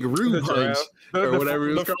 The kangaroo punch or whatever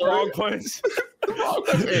it was called. Frog punch. The frog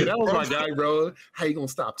punch. Hey, that was my guy, bro. How you gonna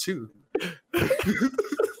stop too?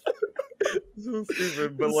 So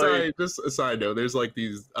stupid, but like, just a side note, there's like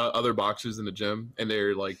these other boxers in the gym, and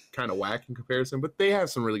they're like kind of whack in comparison, but they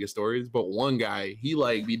have some really good stories. But one guy, he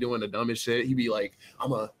like be doing the dumbest shit. He be like,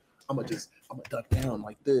 I'm a duck down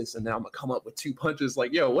like this, and then I'm gonna come up with 2 punches.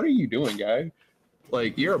 Like, yo, what are you doing, guy?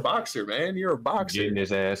 Like, you're a boxer, man. You're a boxer. Getting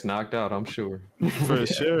his ass knocked out, I'm sure. For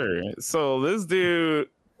sure. So this dude,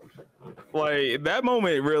 like, that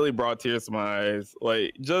moment really brought tears to my eyes.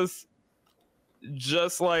 Like, just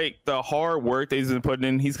like the hard work that he's been putting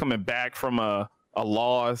in. He's coming back from a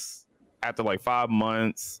loss after like 5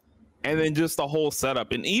 months, and then just the whole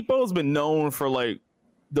setup. And Ippo's been known for like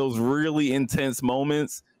those really intense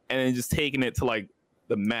moments, and then just taking it to like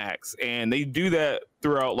the max. And they do that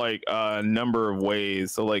throughout like a number of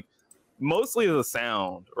ways. So like mostly the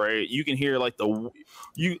sound, right? You can hear like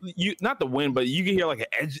you not the wind, but you can hear like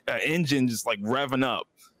an engine just like revving up,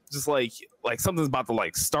 just like something's about to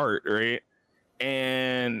like start, right?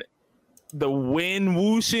 And the wind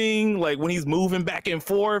whooshing, like when he's moving back and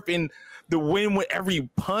forth, and the wind with every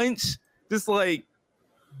punch, just like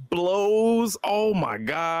blows. Oh my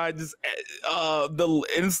god! Just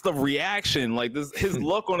it's the reaction, like this, his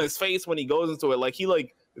look on his face when he goes into it, like he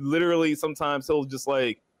like literally sometimes he'll just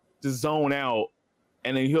zone out,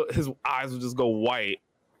 and then his eyes will just go white,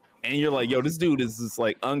 and you're like, yo, this dude is just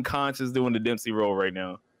like unconscious doing the Dempsey role right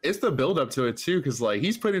now. It's the build up to it too, because like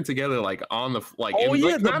he's putting together like on the like. Oh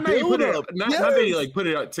yeah, like, the build up. Not that he like put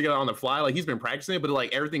it together on the fly. Like he's been practicing it, but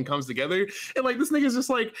like everything comes together, and like this nigga's just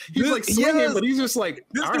like like swinging, but he's just like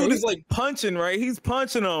this dude is like punching, right? He's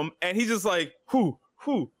punching him, and he's just like whoo.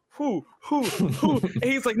 And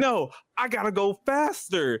he's like, no, I gotta go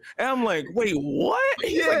faster. And I'm like, wait, what?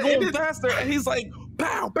 He's like going faster, and he's like,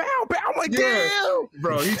 bow, bow, bow. I'm like, damn,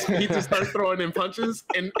 bro. He just starts throwing in punches,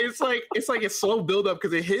 and it's like a slow build up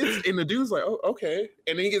because it hits, and the dude's like, oh, okay,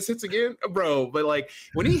 and then he gets hits again, bro. But like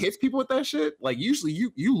when he hits people with that shit, like usually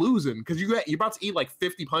you losing because you're about to eat like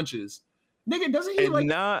 50 punches, nigga. Doesn't he like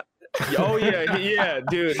not? Oh yeah,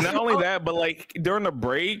 dude. Not only that, but like during the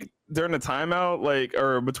break. During the timeout, like,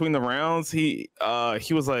 or between the rounds, he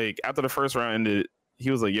was like, after the first round ended,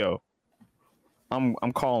 he was like, yo, I'm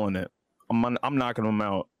calling it. I'm knocking him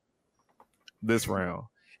out this round.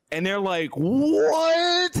 And they're like,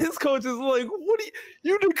 what? His coach is like, what do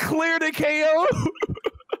you declared a KO?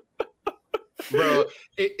 Bro,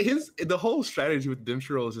 the whole strategy with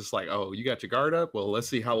Dempsey is just like, oh, you got your guard up? Well, let's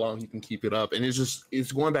see how long you can keep it up. And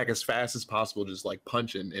it's going back as fast as possible, just like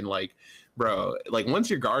punching. And like, bro, like once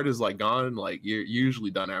your guard is like gone, like you're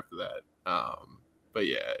usually done after that. But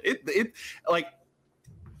yeah, it like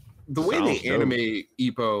the way they animate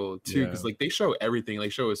Ippo too, because like they show everything,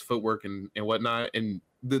 like show his footwork and whatnot. And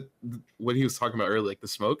the what he was talking about earlier, like the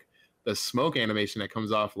smoke animation that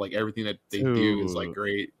comes off, like everything that they do is like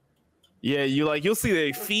great. Yeah, you'll see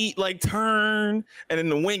their feet like turn, and then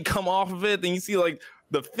the wind come off of it. Then you see like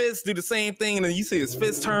the fists do the same thing, and then you see his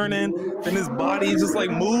fists turning, and his body is just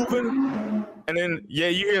like moving. And then you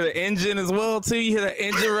hear the engine as well too. You hear the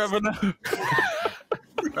engine revving up.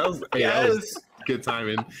 that was good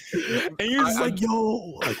timing. And you're just like,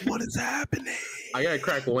 yo, like what is happening? I gotta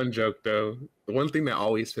crack one joke though. The one thing that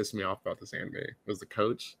always pissed me off about this anime was the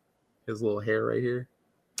coach. His little hair right here.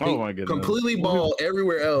 Oh my goodness! Completely bald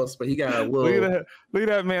everywhere else, but he got a little. Look at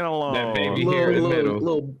that man alone. That baby hair in the middle.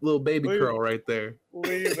 Little baby curl right there.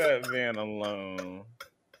 Leave that man alone.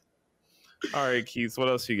 All right, Keith. What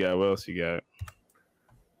else you got?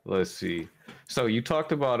 Let's see. So you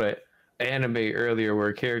talked about an anime earlier where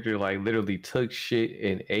a character like literally took shit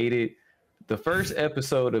and ate it. The first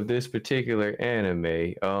episode of this particular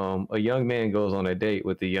anime, a young man goes on a date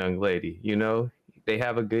with a young lady. You know. They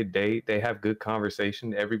have a good date. They have good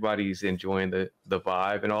conversation. Everybody's enjoying the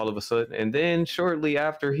vibe, and all of a sudden, and then shortly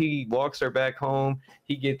after he walks her back home,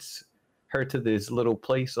 he gets her to this little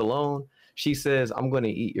place alone. She says, "I'm going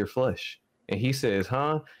to eat your flesh," and he says,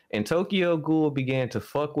 "Huh?" And Tokyo Ghoul began to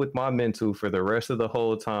fuck with my mental for the rest of the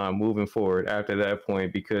whole time moving forward after that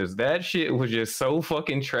point, because that shit was just so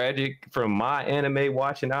fucking tragic from my anime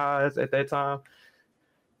watching eyes at that time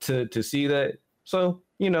to see that. So.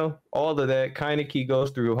 You know, all of that. Kaneki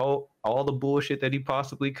goes through all the bullshit that he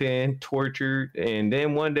possibly can, tortured, and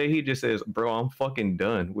then one day he just says, "Bro, I'm fucking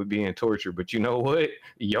done with being tortured. But you know what?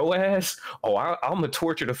 Yo ass, I'm gonna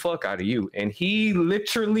torture the fuck out of you." And he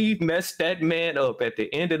literally messed that man up at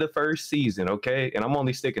the end of the first season. Okay, and I'm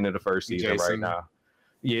only sticking to the first season right now.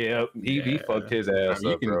 Yeah, he fucked his ass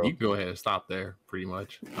up, bro. You can go ahead and stop there, pretty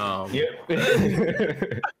much. Yeah.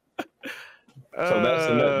 So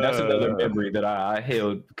that's another memory that I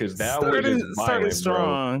held, because that started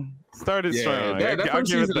strong. Started strong. That first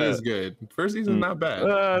season is good. First season is not bad.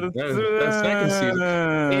 That second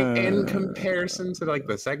season, in comparison to like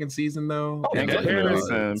the second season, though, in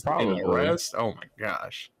comparison, probably the rest. Oh my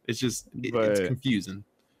gosh, it's just it's confusing.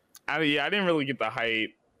 I didn't really get the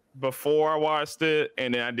hype before I watched it,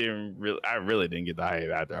 and then I really didn't get the hype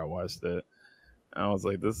after I watched it. I was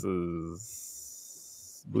like, this is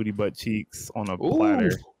booty butt cheeks on a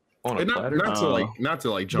platter. On a platter? Not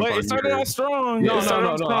to jump on. But it started off strong. No.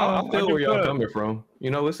 I feel where y'all coming from.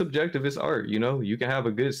 You know, it's subjective. It's art. You know, you can have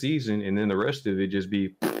a good season, and then the rest of it just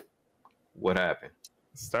be what happened.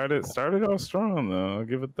 Started off strong though. I'll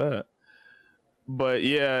give it that. But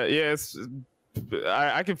it's.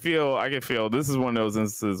 I can feel this is one of those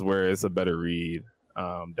instances where it's a better read.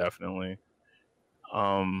 Definitely.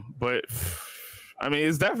 But. I mean,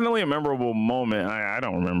 it's definitely a memorable moment. I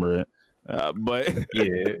don't remember it, but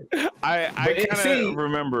yeah, I kind of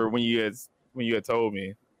remember when you had told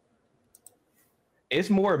me. it's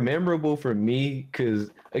more memorable for me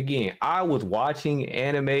because, again, I was watching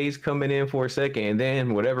animes coming in for a second, and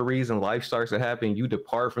then whatever reason life starts to happen, you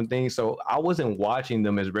depart from things. So I wasn't watching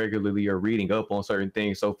them as regularly or reading up on certain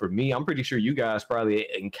things. So for me, I'm pretty sure you guys probably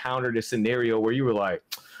encountered a scenario where you were like,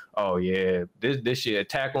 oh yeah, this shit,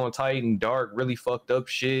 Attack on Titan, Dark, really fucked up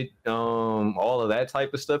shit, all of that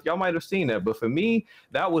type of stuff. Y'all might have seen that, but for me,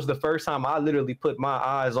 that was the first time I literally put my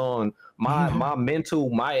eyes on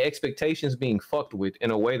my expectations being fucked with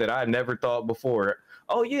in a way that I never thought before.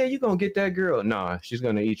 Oh yeah, you're gonna get that girl. Nah, she's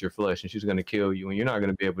gonna eat your flesh and she's gonna kill you, and you're not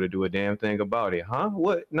gonna be able to do a damn thing about it. Huh?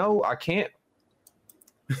 What? No, I can't.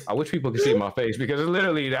 I wish people could see my face because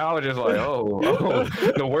literally I was just like, oh,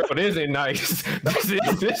 the world isn't nice.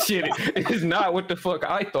 This shit is not what the fuck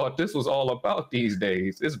I thought this was all about these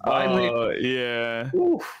days. It's violent. Yeah.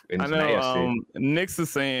 Oof, I know. Nix is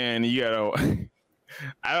saying you gotta.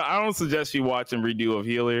 I don't suggest you watching Redo of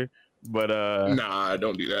Healer, but nah,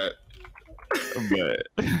 don't do that.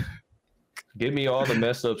 But give me all the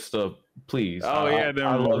messed up stuff, please. Oh yeah, then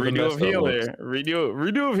Redo of Healer.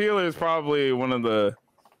 Redo of Healer is probably one of the.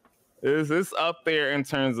 It's up there in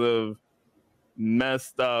terms of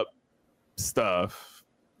messed up stuff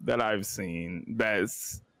that I've seen.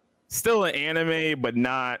 That's still an anime, but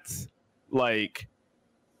not like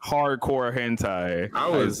hardcore hentai. I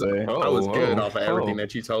was good off of everything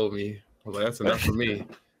that you told me. I was like, that's enough for me.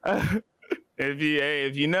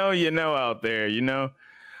 If you know, you know out there, you know.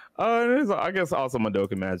 There's I guess also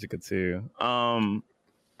Madoka Magica too.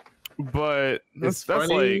 But that's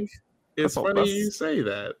like it's funny you say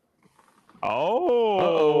that.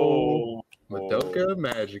 Oh, Madoka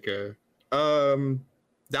Magica.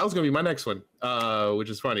 That was gonna be my next one, which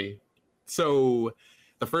is funny. So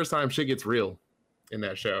the first time shit gets real in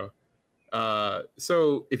that show.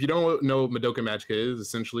 So if you don't know what Madoka Magica is,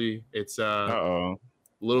 essentially it's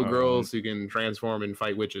little girls who can transform and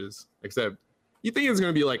fight witches. Except you think it's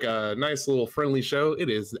gonna be like a nice little friendly show. It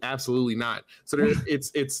is absolutely not. So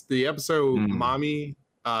it's the episode Mommy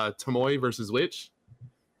Tomoe versus Witch.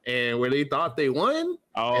 And where they thought they won,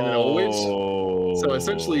 and then a witch. So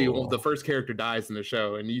essentially, the first character dies in the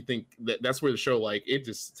show, and you think that's where the show like it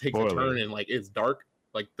just takes a turn and like it's dark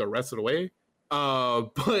like the rest of the way.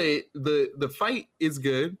 But the fight is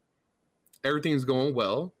good. Everything's going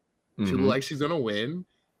well. She looks like she's gonna win.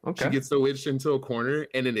 Okay. She gets the witch into a corner,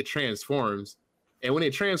 and then it transforms. And when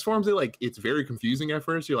it transforms, it's very confusing at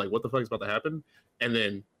first. You're like, what the fuck is about to happen? And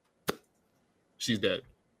then she's dead.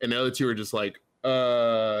 And the other two are just like,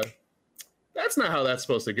 that's not how that's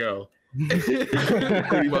supposed to go.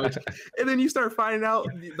 Pretty much. And then you start finding out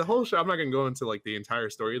the whole show. I'm not gonna go into like the entire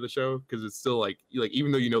story of the show because it's still like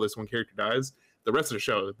even though you know this one character dies, the rest of the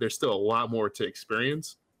show there's still a lot more to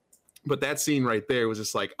experience. But that scene right there was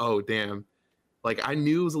just like, oh damn. Like I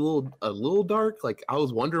knew it was a little dark. Like I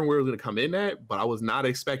was wondering where it was gonna come in at, but I was not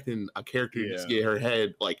expecting a character to just get her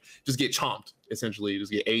head just get chomped, essentially,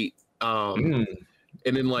 just get ate.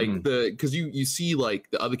 And then because you see like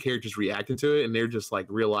the other characters reacting to it and they're just like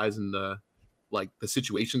realizing the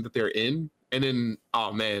situation that they're in. And then,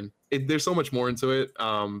 oh man, there's so much more into it. But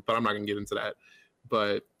I'm not gonna get into that.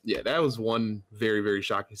 But yeah, that was one very, very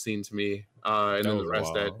shocking scene to me. And then the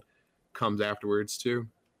rest that comes afterwards too.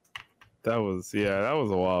 That was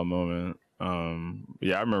a wild moment.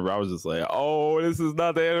 Yeah, I remember I was just like, oh, this is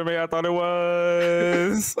not the anime I thought it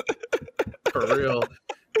was. For real.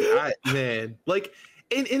 Man,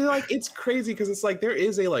 and it's crazy because it's like there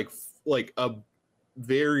is a a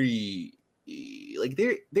very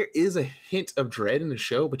there is a hint of dread in the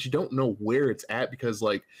show, but you don't know where it's at because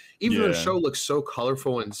even though the show looks so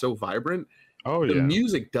colorful and so vibrant, the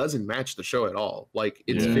music doesn't match the show at all.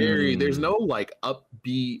 It's very there's no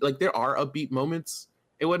upbeat, there are upbeat moments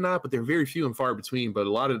and whatnot, but they're very few and far between. But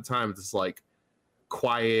a lot of the time it's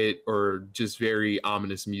quiet or just very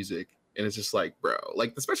ominous music. And it's just like, bro,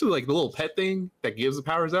 especially the little pet thing that gives the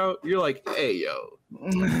powers out. You're like, hey, yo,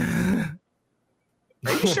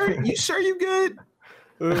 are you sure? You sure you good?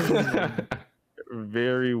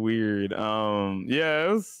 Very weird.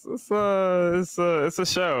 Yeah, it's a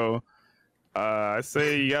show. I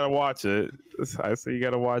say you gotta watch it.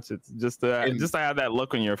 Just to have that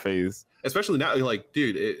look on your face. Especially now,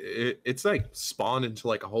 dude, it's spawned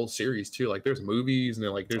into a whole series too. There's movies and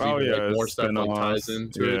then there's even more stuff ties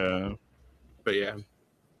into it. But yeah.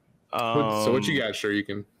 So what you got? Sure, you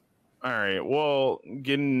can. All right. Well,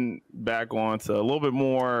 getting back on to a little bit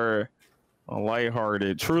more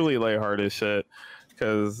lighthearted, truly lighthearted shit,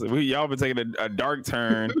 because y'all been taking a dark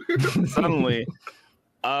turn suddenly.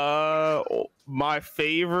 My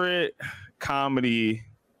favorite comedy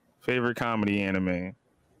anime,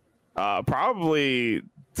 probably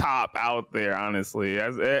top out there, honestly.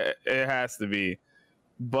 It has to be.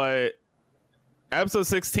 But episode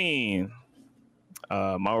 16,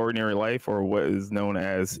 My Ordinary Life, or what is known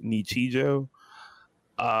as Nichijou.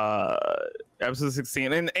 Episode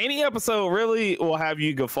 16, and any episode really will have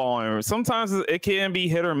you guffawing. Sometimes it can be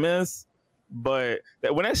hit or miss, but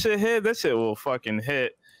when that shit hit, that shit will fucking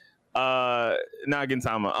hit. Not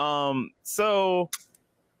Gintama. So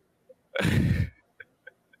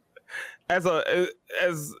as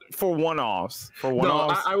for one-offs,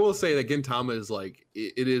 I will say that Gintama is like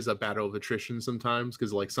it is a battle of attrition sometimes,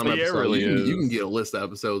 because like some episodes really you can get a list of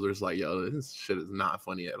episodes where it's like, yo, this shit is not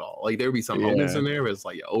funny at all. Like there'll be some moments in there, but it's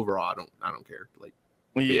like, yo, overall I don't care. Like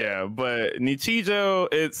but Nichijou,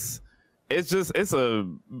 it's a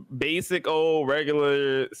basic old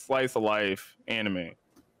regular slice of life anime.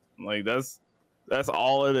 Like that's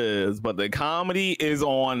all it is. But the comedy is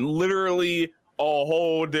on literally a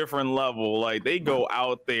whole different level. Like they go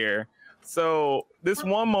out there. So this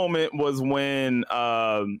one moment was when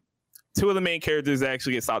two of the main characters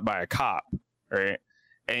actually get stopped by a cop, right?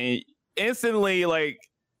 And instantly, like,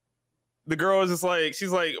 the girl is just like,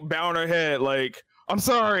 she's like bowing her head, like, I'm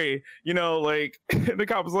sorry, you know, like the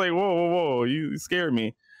cop is like, whoa, you scared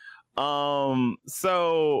me.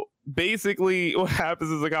 So basically what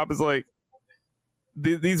happens is the cop is like,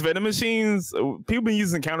 these vending machines, people been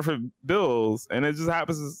using counterfeit bills, and it just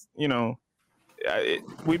happens, you know,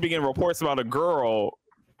 we begin reports about a girl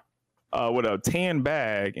with a tan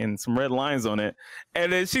bag and some red lines on it,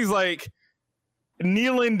 and then she's like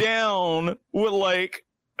kneeling down with like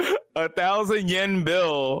 1,000 yen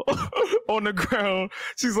bill on the ground.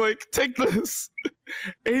 She's like, take this.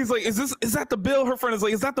 And he's like, is that the bill? Her friend is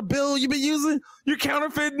like, is that the bill you've been using? You're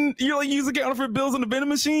counterfeiting, you're like using counterfeit bills in the vending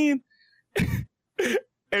machine?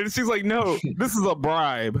 And she's like, no, this is a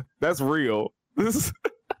bribe. That's real. This is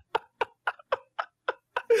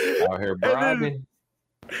out here bribing.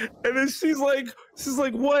 And then she's like,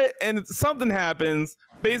 what? And something happens.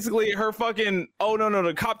 Basically, her fucking, oh no,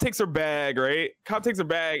 the cop takes her bag, right? Cop takes her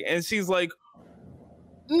bag, and she's like,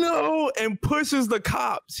 no, and pushes the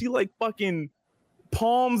cop. She like fucking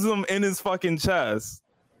palms him in his fucking chest,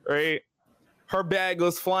 right? Her bag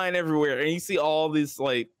goes flying everywhere, and you see all these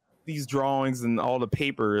like these drawings and all the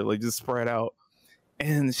paper like just spread out.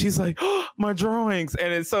 And she's like, oh, my drawings.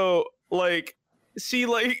 And it's so like she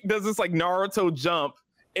like does this like Naruto jump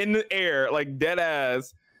in the air, like dead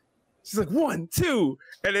ass. She's like 1, 2,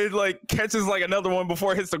 and it like catches like another one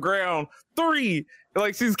before it hits the ground. 3,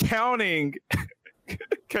 like she's counting,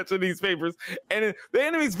 catching these papers. And the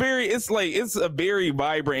anime's it's a very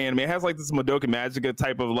vibrant anime. It has like this Madoka Magica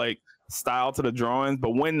type of like style to the drawings,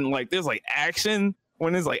 but when like there's like action,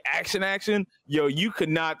 when it's like action, yo, you could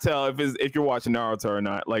not tell if you're watching Naruto or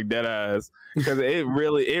not, like dead ass, because it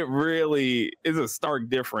really is a stark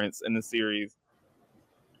difference in the series.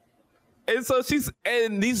 And so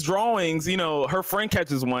and these drawings, you know, her friend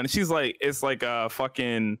catches one. She's like, it's like a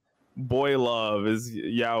fucking boy love is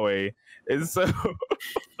yaoi. And so,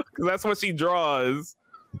 because that's what she draws.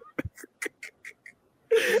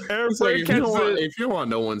 And like, if you don't want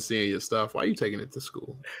no one seeing your stuff, why are you taking it to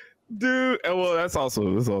school? Dude, well, that's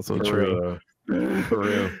also true. For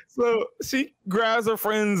real. So she grabs her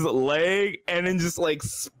friend's leg and then just like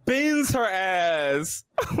spins her ass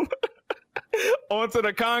onto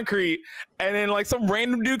the concrete, and then like some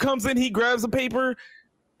random dude comes in, he grabs the paper,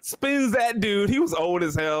 spins that dude. He was old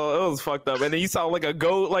as hell. It was fucked up. And then you saw like a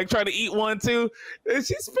goat like trying to eat one too, and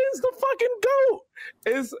she spins the fucking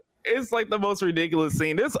goat. It's like the most ridiculous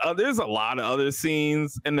scene. There's a lot of other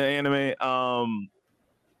scenes in the anime.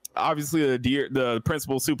 Obviously the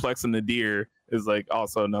principal suplex in the deer is like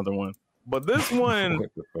also another one. But this one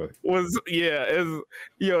was they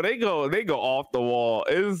go off the wall.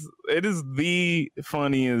 It is the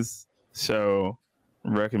funniest show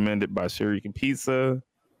recommended by Shuriken Pizza.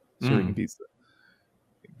 Pizza.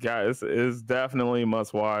 Guys, it's definitely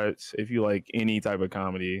must watch if you like any type of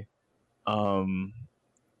comedy.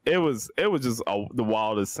 It was just the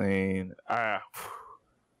wildest scene. I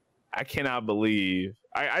cannot believe.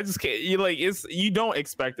 I just can't. You don't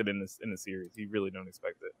expect it in the series. You really don't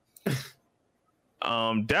expect it.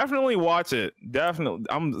 Definitely watch it. Definitely,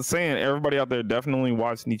 I'm saying everybody out there definitely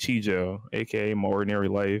watch Nichijou, aka My Ordinary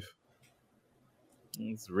Life.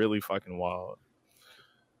 It's really fucking wild.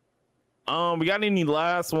 We got any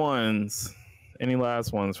last ones? Any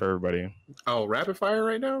last ones for everybody? Oh, rapid fire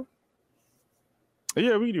right now?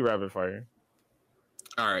 Yeah, we can do rapid fire.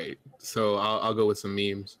 All right, so I'll go with some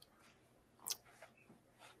memes.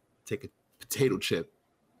 Take a potato chip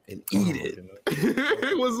and eat it.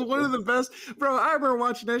 It was one of the best, bro. I remember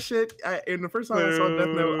watching that shit. And the first time I saw Death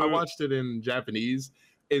Note, I watched it in Japanese,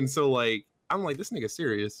 And so like I'm like, this nigga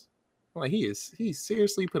serious. I'm like, he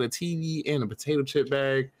seriously put a TV in a potato chip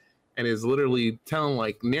bag and is literally telling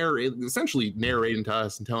essentially narrating to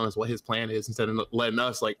us and telling us what his plan is instead of letting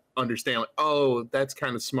us like understand like, oh, that's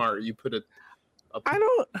kind of smart. You put I'm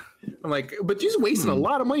like, but you're just wasting a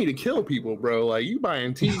lot of money to kill people, bro. Like you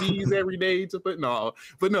buying TVs every day to put no,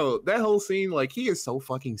 that whole scene, like he is so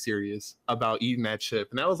fucking serious about eating that chip.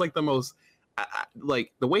 And that was like the most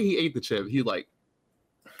like the way he ate the chip, he like,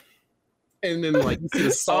 and then like you see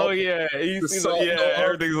the salt. Oh yeah,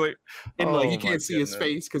 everything's like, and like you can't see his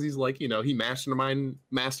face because he's like, he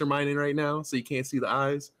masterminding right now, so you can't see the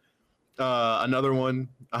eyes. Another one,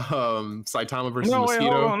 Saitama versus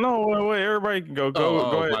Mosquito. Wait, everybody can go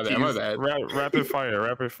ahead. My bad. Rapid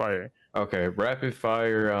fire. Okay, rapid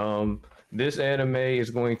fire. This anime is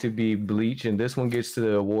going to be Bleach, and this one gets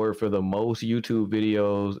the award for the most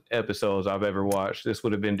YouTube episodes I've ever watched. This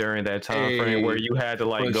would have been during that time frame where you had to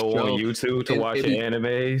like go on YouTube to watch your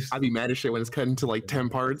animes. I'd be mad as shit when it's cut into like 10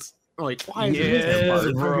 parts. I'm like, why is it 10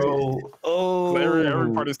 parts, bro? Oh,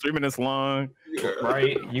 every part is 3 minutes long.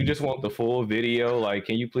 Right? You just want the full video. Like,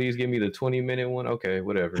 can you please give me the 20-minute one? Okay,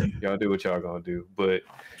 whatever. Y'all do what y'all gonna do. But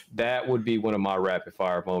that would be one of my rapid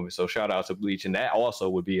fire moments. So shout out to Bleach. And that also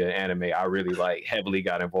would be an anime I really like heavily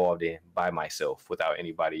got involved in by myself without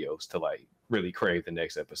anybody else to like really crave the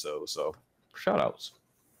next episode. So shout outs.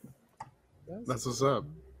 That's what's up.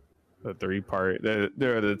 The 3-part,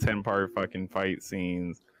 there are the 10-part fucking fight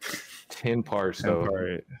scenes. 10 parts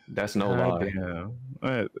though. That's no lie.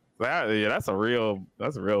 Yeah. That's a real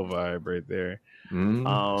vibe right there.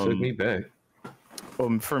 Took me back.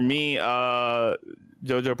 For me,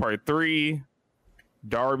 JoJo Part 3,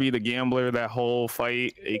 Darby the Gambler, that whole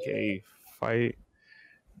fight, aka fight,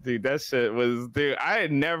 dude, that shit was, dude, I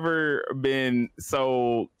had never been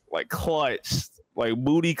so like clutched, like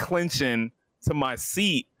booty clenching to my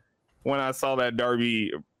seat when I saw that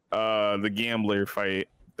Darby the Gambler fight.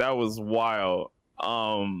 That was wild.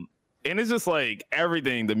 And it's just like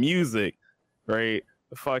everything, the music, right?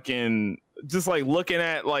 Fucking just like looking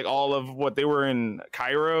at like all of what they were in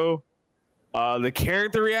Cairo, the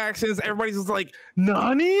character reactions, everybody's just like,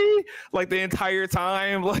 Nani? Like the entire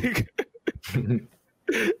time. Like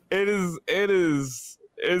it's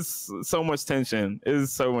so much tension. It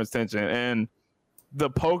is so much tension. And the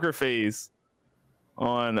poker face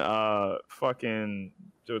on fucking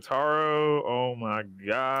Jotaro, oh my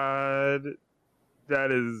god,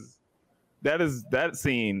 that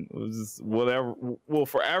scene was will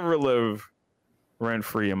forever live rent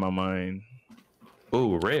free in my mind.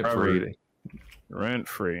 Ooh, rent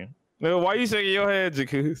free. Why you shaking your head,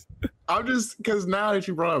 Jacuz? I'm just because now that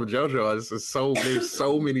you brought up JoJo, there's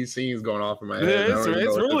so many scenes going off in my head. Yeah,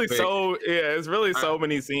 it's really so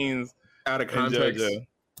many scenes out of context.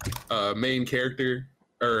 Main character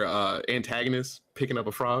or antagonist picking up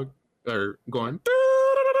a frog or going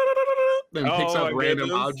then picks up a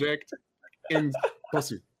random object and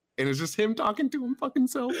it's just him talking to him fucking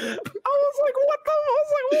self. I was like,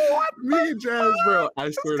 what? Me and Jazz, bro.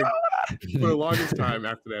 I swear to for the longest time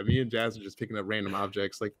after that, me and Jazz are just picking up random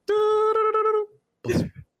objects like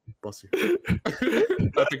Bussy. I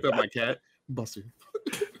picked up my cat, Bussy.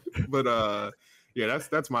 But yeah,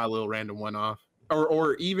 that's my little random one off.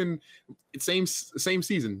 Or even same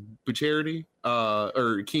season, Bucharity,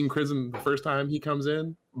 or King Crimson the first time he comes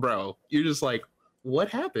in, bro, you're just like, what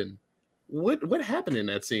happened? What happened in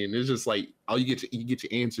that scene? It's just like, you get your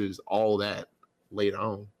answers all that later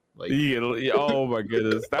on. Like, oh my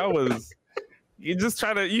goodness, that was you just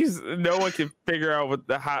try to use. No one can figure out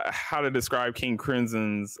how to describe King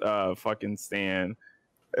Crimson's fucking stand.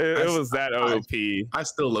 It was that OP. I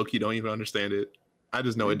still low-key don't even understand it. I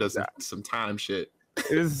just know it does some time shit.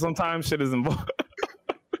 Some time shit is involved.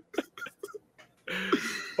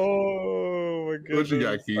 Oh my goodness. What you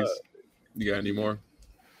got, Keys? You got any more?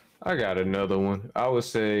 I got another one. I would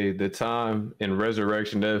say the time in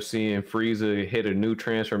Resurrection of seeing Frieza hit a new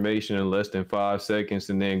transformation in less than 5 seconds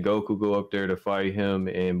and then Goku go up there to fight him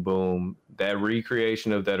and boom. That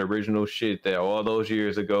recreation of that original shit that all those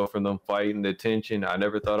years ago from them fighting, the tension, I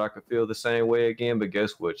never thought I could feel the same way again, but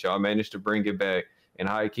guess what? Y'all managed to bring it back. And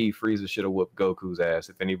high key, Frieza should have whooped Goku's ass.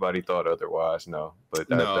 If anybody thought otherwise, no. But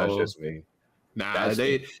that's just me. Nah,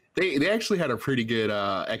 they actually had a pretty good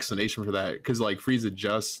explanation for that because like Frieza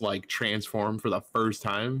just like transformed for the first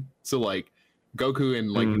time. So like Goku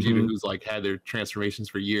and like Vegeta, who's like had their transformations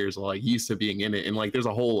for years, are like used to being in it. And like there's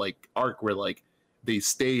a whole like arc where like they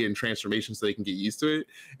stay in transformation so they can get used to it.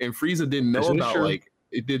 And Frieza didn't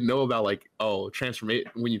know about transformate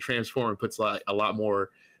when you transform, it puts like a lot more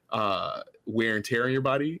wear and tear on your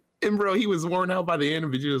body. And bro, he was worn out by the end,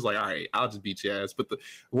 and Vegeta was like, all right, I'll just beat your ass. But the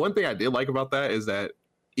one thing I did like about that is that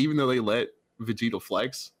even though they let Vegeta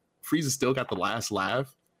flex, Frieza still got the last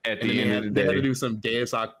laugh. At And the then end of the they had to day, do some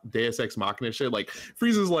Deus Ex Machina shit. Like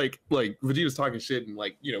Frieza's like Vegeta's talking shit and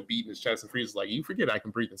like, you know, beating his chest, and Frieza's like, you forget I can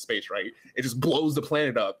breathe in space, right? It just blows the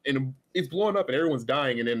planet up, and it's blowing up, and everyone's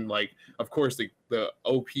dying. And then like, of course, the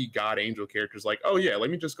OP God Angel character's like, oh yeah, let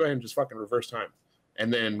me just go ahead and just fucking reverse time.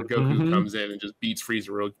 And then Goku comes in and just beats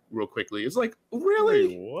Frieza real quickly. It's like,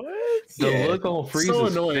 really? Wait, what? the look on Frieza's So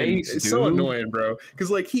annoying. face, It's dude. so annoying, bro. Because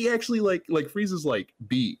like he actually like Frieza's like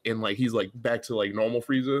beat, and like he's like back to like normal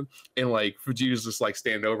Frieza, and like Vegeta's just like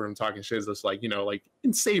standing over him talking shit, just like, you know, like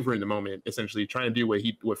and savoring the moment, essentially trying to do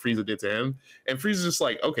what Frieza did to him. And Frieza's just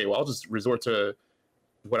like, okay, well, I'll just resort to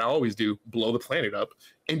what I always do, blow the planet up,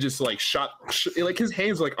 and just like like his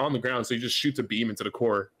hands like on the ground, so he just shoots a beam into the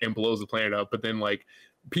core and blows the planet up. But then like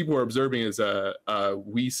people are observing as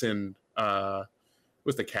Whis and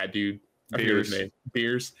what's the cat dude? I forget his name.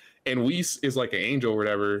 Beers. And Whis is like an angel or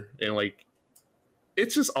whatever, and like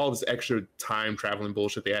it's just all this extra time traveling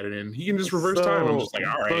bullshit they added in. He can just reverse time. I'm just like,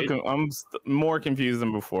 all right. I'm more confused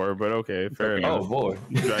than before, but okay, fair enough. Oh boy,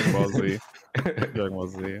 Dragon Ball Z. Dragon Ball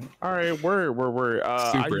Z. All right, word.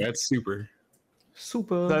 That's super.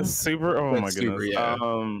 super. That's super. Oh That's my super, goodness.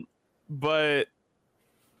 yeah. But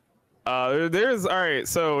there's all right.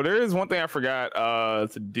 So there is one thing I forgot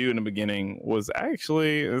to do in the beginning was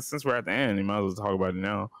actually, since we're at the end, you might as well talk about it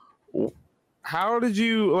now. How did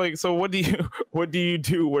you like? So what do you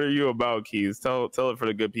do? What are you about, Keys? Tell it for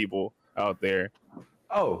the good people out there.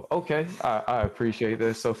 Oh, okay. I appreciate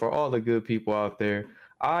this. So for all the good people out there,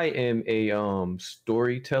 I am a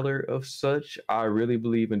storyteller of such. I really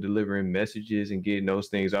believe in delivering messages and getting those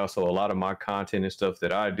things out. So a lot of my content and stuff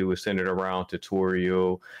that I do is centered around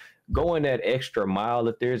tutorial, going that extra mile.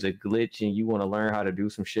 If there's a glitch and you want to learn how to do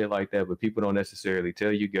some shit like that, but people don't necessarily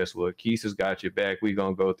tell you, guess what? Keys has got your back. We're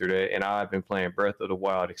going to go through that. And I've been playing Breath of the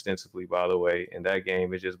Wild extensively, by the way. And that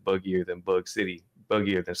game is just buggier than Bug City,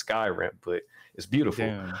 buggier than Skyrim, but it's beautiful.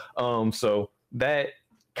 Damn. So that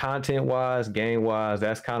content wise, game wise,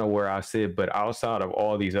 that's kind of where I sit. But outside of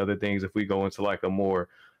all these other things, if we go into like a more,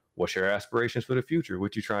 what's your aspirations for the future?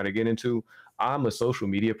 What you trying to get into? I'm a social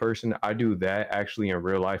media person. I do that actually in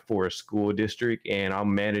real life for a school district, and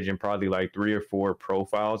I'm managing probably like 3 or 4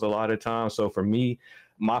 profiles a lot of times. So for me,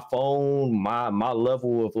 my phone, my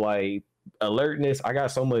level of like alertness, I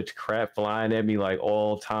got so much crap flying at me like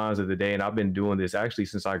all times of the day. And I've been doing this actually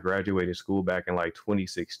since I graduated school back in like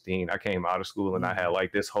 2016. I came out of school and I had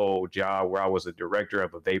like this whole job where I was a director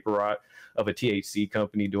of a THC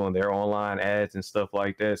company doing their online ads and stuff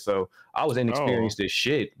like that. So I was inexperienced as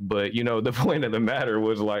shit, but you know, the point of the matter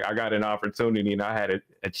was like I got an opportunity and I had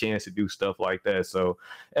a chance to do stuff like that. So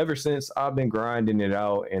ever since I've been grinding it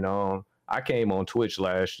out, and I came on Twitch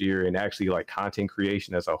last year and actually like content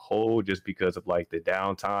creation as a whole, just because of like the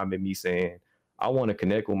downtime and me saying, I want to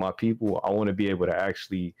connect with my people. I want to be able to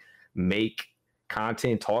actually make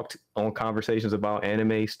content, on conversations about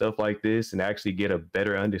anime, stuff like this, and actually get a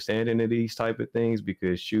better understanding of these type of things.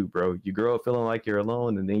 Because shoot, bro, you grow up feeling like you're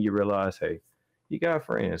alone, and then you realize, hey, you got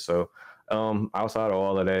friends. So outside of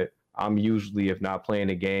all of that, I'm usually, if not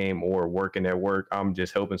playing a game or working at work, I'm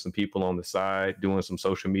just helping some people on the side, doing some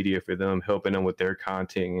social media for them, helping them with their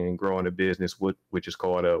content and growing a business, which is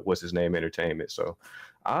called What's His Name Entertainment. So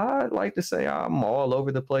I like to say I'm all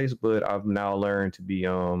over the place, but I've now learned to be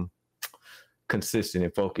consistent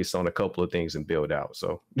and focus on a couple of things and build out.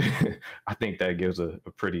 So I think that gives a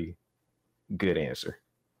pretty good answer.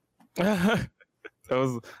 that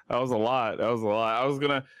was a lot. I was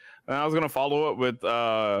gonna follow up with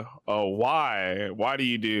why do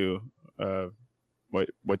you do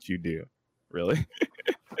what you do, really?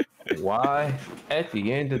 Why? At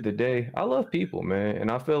the end of the day, I love people, man. And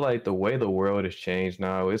I feel like the way the world has changed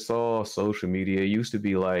now, it's all social media. It used to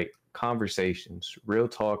be like conversations, real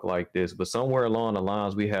talk like this, but somewhere along the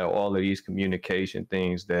lines, we have all of these communication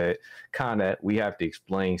things that kind of we have to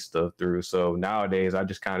explain stuff through. So nowadays, I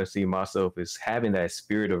just kind of see myself as having that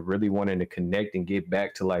spirit of really wanting to connect and get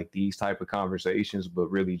back to like these type of conversations, but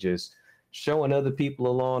really just showing other people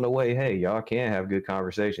along the way, hey, y'all can have good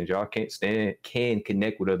conversations. Y'all can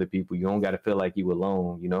connect with other people. You don't got to feel like you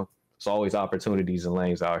alone, you know? It's always opportunities and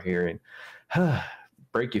lanes out here, and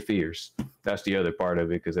break your fears. That's the other part of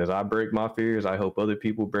it, because as I break my fears, I hope other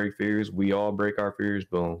people break fears. We all break our fears,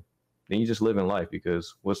 boom. Then you just live in life,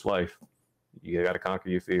 because what's life? You got to conquer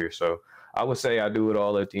your fears. So I would say I do it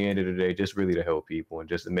all at the end of the day, just really to help people and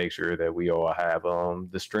just to make sure that we all have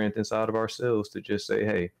the strength inside of ourselves to just say,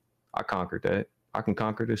 hey, I conquered that. I can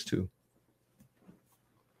conquer this too.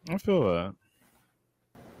 I feel that.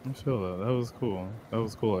 I feel that. That was cool. That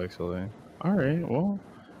was cool, actually. All right. Well,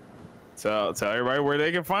 tell everybody where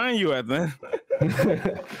they can find you at then.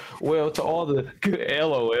 Well, to all the good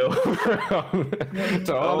LOL,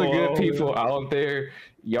 to all the good people out there,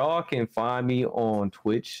 y'all can find me on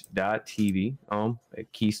twitch.tv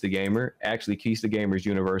at Keys the Gamer. Actually, Keys the Gamer is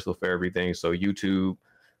universal for everything. So YouTube,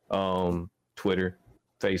 Twitter,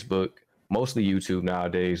 Facebook, mostly YouTube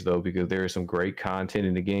nowadays though, because there is some great content.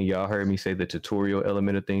 And again, y'all heard me say the tutorial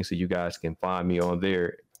element of things, so you guys can find me on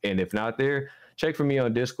there. And if not there, check for me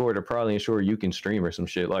on Discord or probably ensure you can stream or some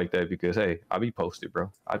shit like that, because hey, I'll be posted,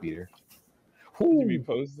 bro. I'll be there. You be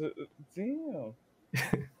posted? Damn.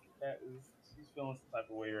 She's feeling some type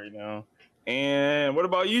of way right now. And what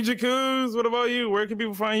about you, Jacuz? What about you? Where can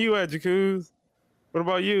people find you at, Jacuz? What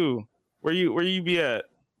about you? Where you be at?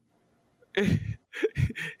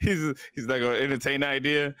 he's not gonna entertain the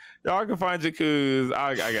idea. Y'all can find Jacuz.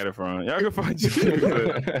 I got it from. Y'all can find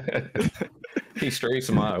Jacuz. He straight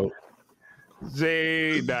smiled.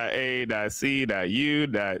 J.A.C.U.Z.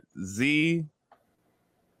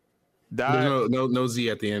 There's no Z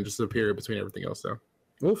at the end, just a period between everything else though.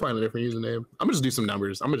 We'll find a different username. I'm gonna just do some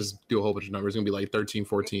numbers. I'm gonna just do a whole bunch of numbers. It's gonna be like 13,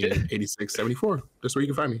 14, 86, 74. That's where you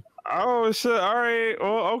can find me. Oh shit. All right.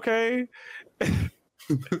 Well, okay.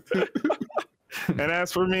 And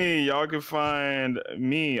as for me, y'all can find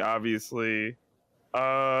me obviously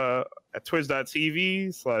at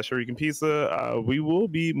twitch.tv/Shuriken Pizza. We will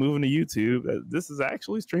be moving to YouTube. This is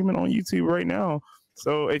actually streaming on YouTube right now.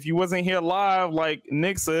 So if you wasn't here live like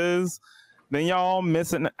Nick says, then y'all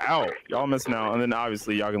missing out. And then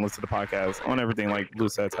obviously y'all can listen to the podcast on everything like Blue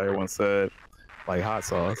Satire once said, like hot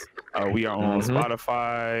sauce. We are on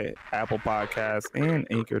Spotify, Apple Podcasts, and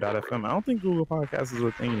Anchor.fm. I don't think Google Podcasts is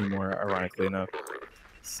a thing anymore, ironically enough.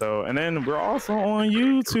 So, and then we're also on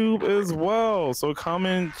YouTube as well. So come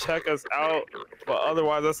and check us out. But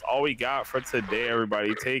otherwise, that's all we got for today,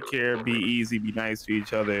 everybody. Take care, be easy, be nice to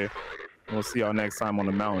each other. And we'll see y'all next time on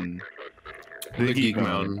the mountain. The Geek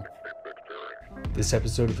Mountain. This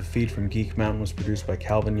episode of The Feed from Geek Mountain was produced by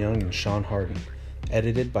Calvin Young and Sean Harden.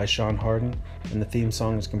 Edited by Sean Harden, and the theme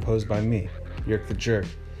song is composed by me, Yerk the Jerk.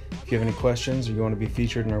 If you have any questions or you want to be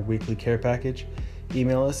featured in our weekly care package,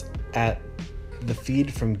 email us at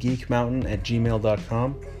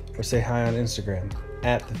thefeedfromgeekmountain@gmail.com or say hi on Instagram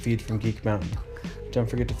at thefeedfromgeekmountain. Don't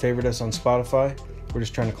forget to favorite us on Spotify. We're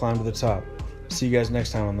just trying to climb to the top. See you guys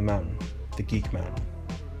next time on the mountain, the Geek Mountain.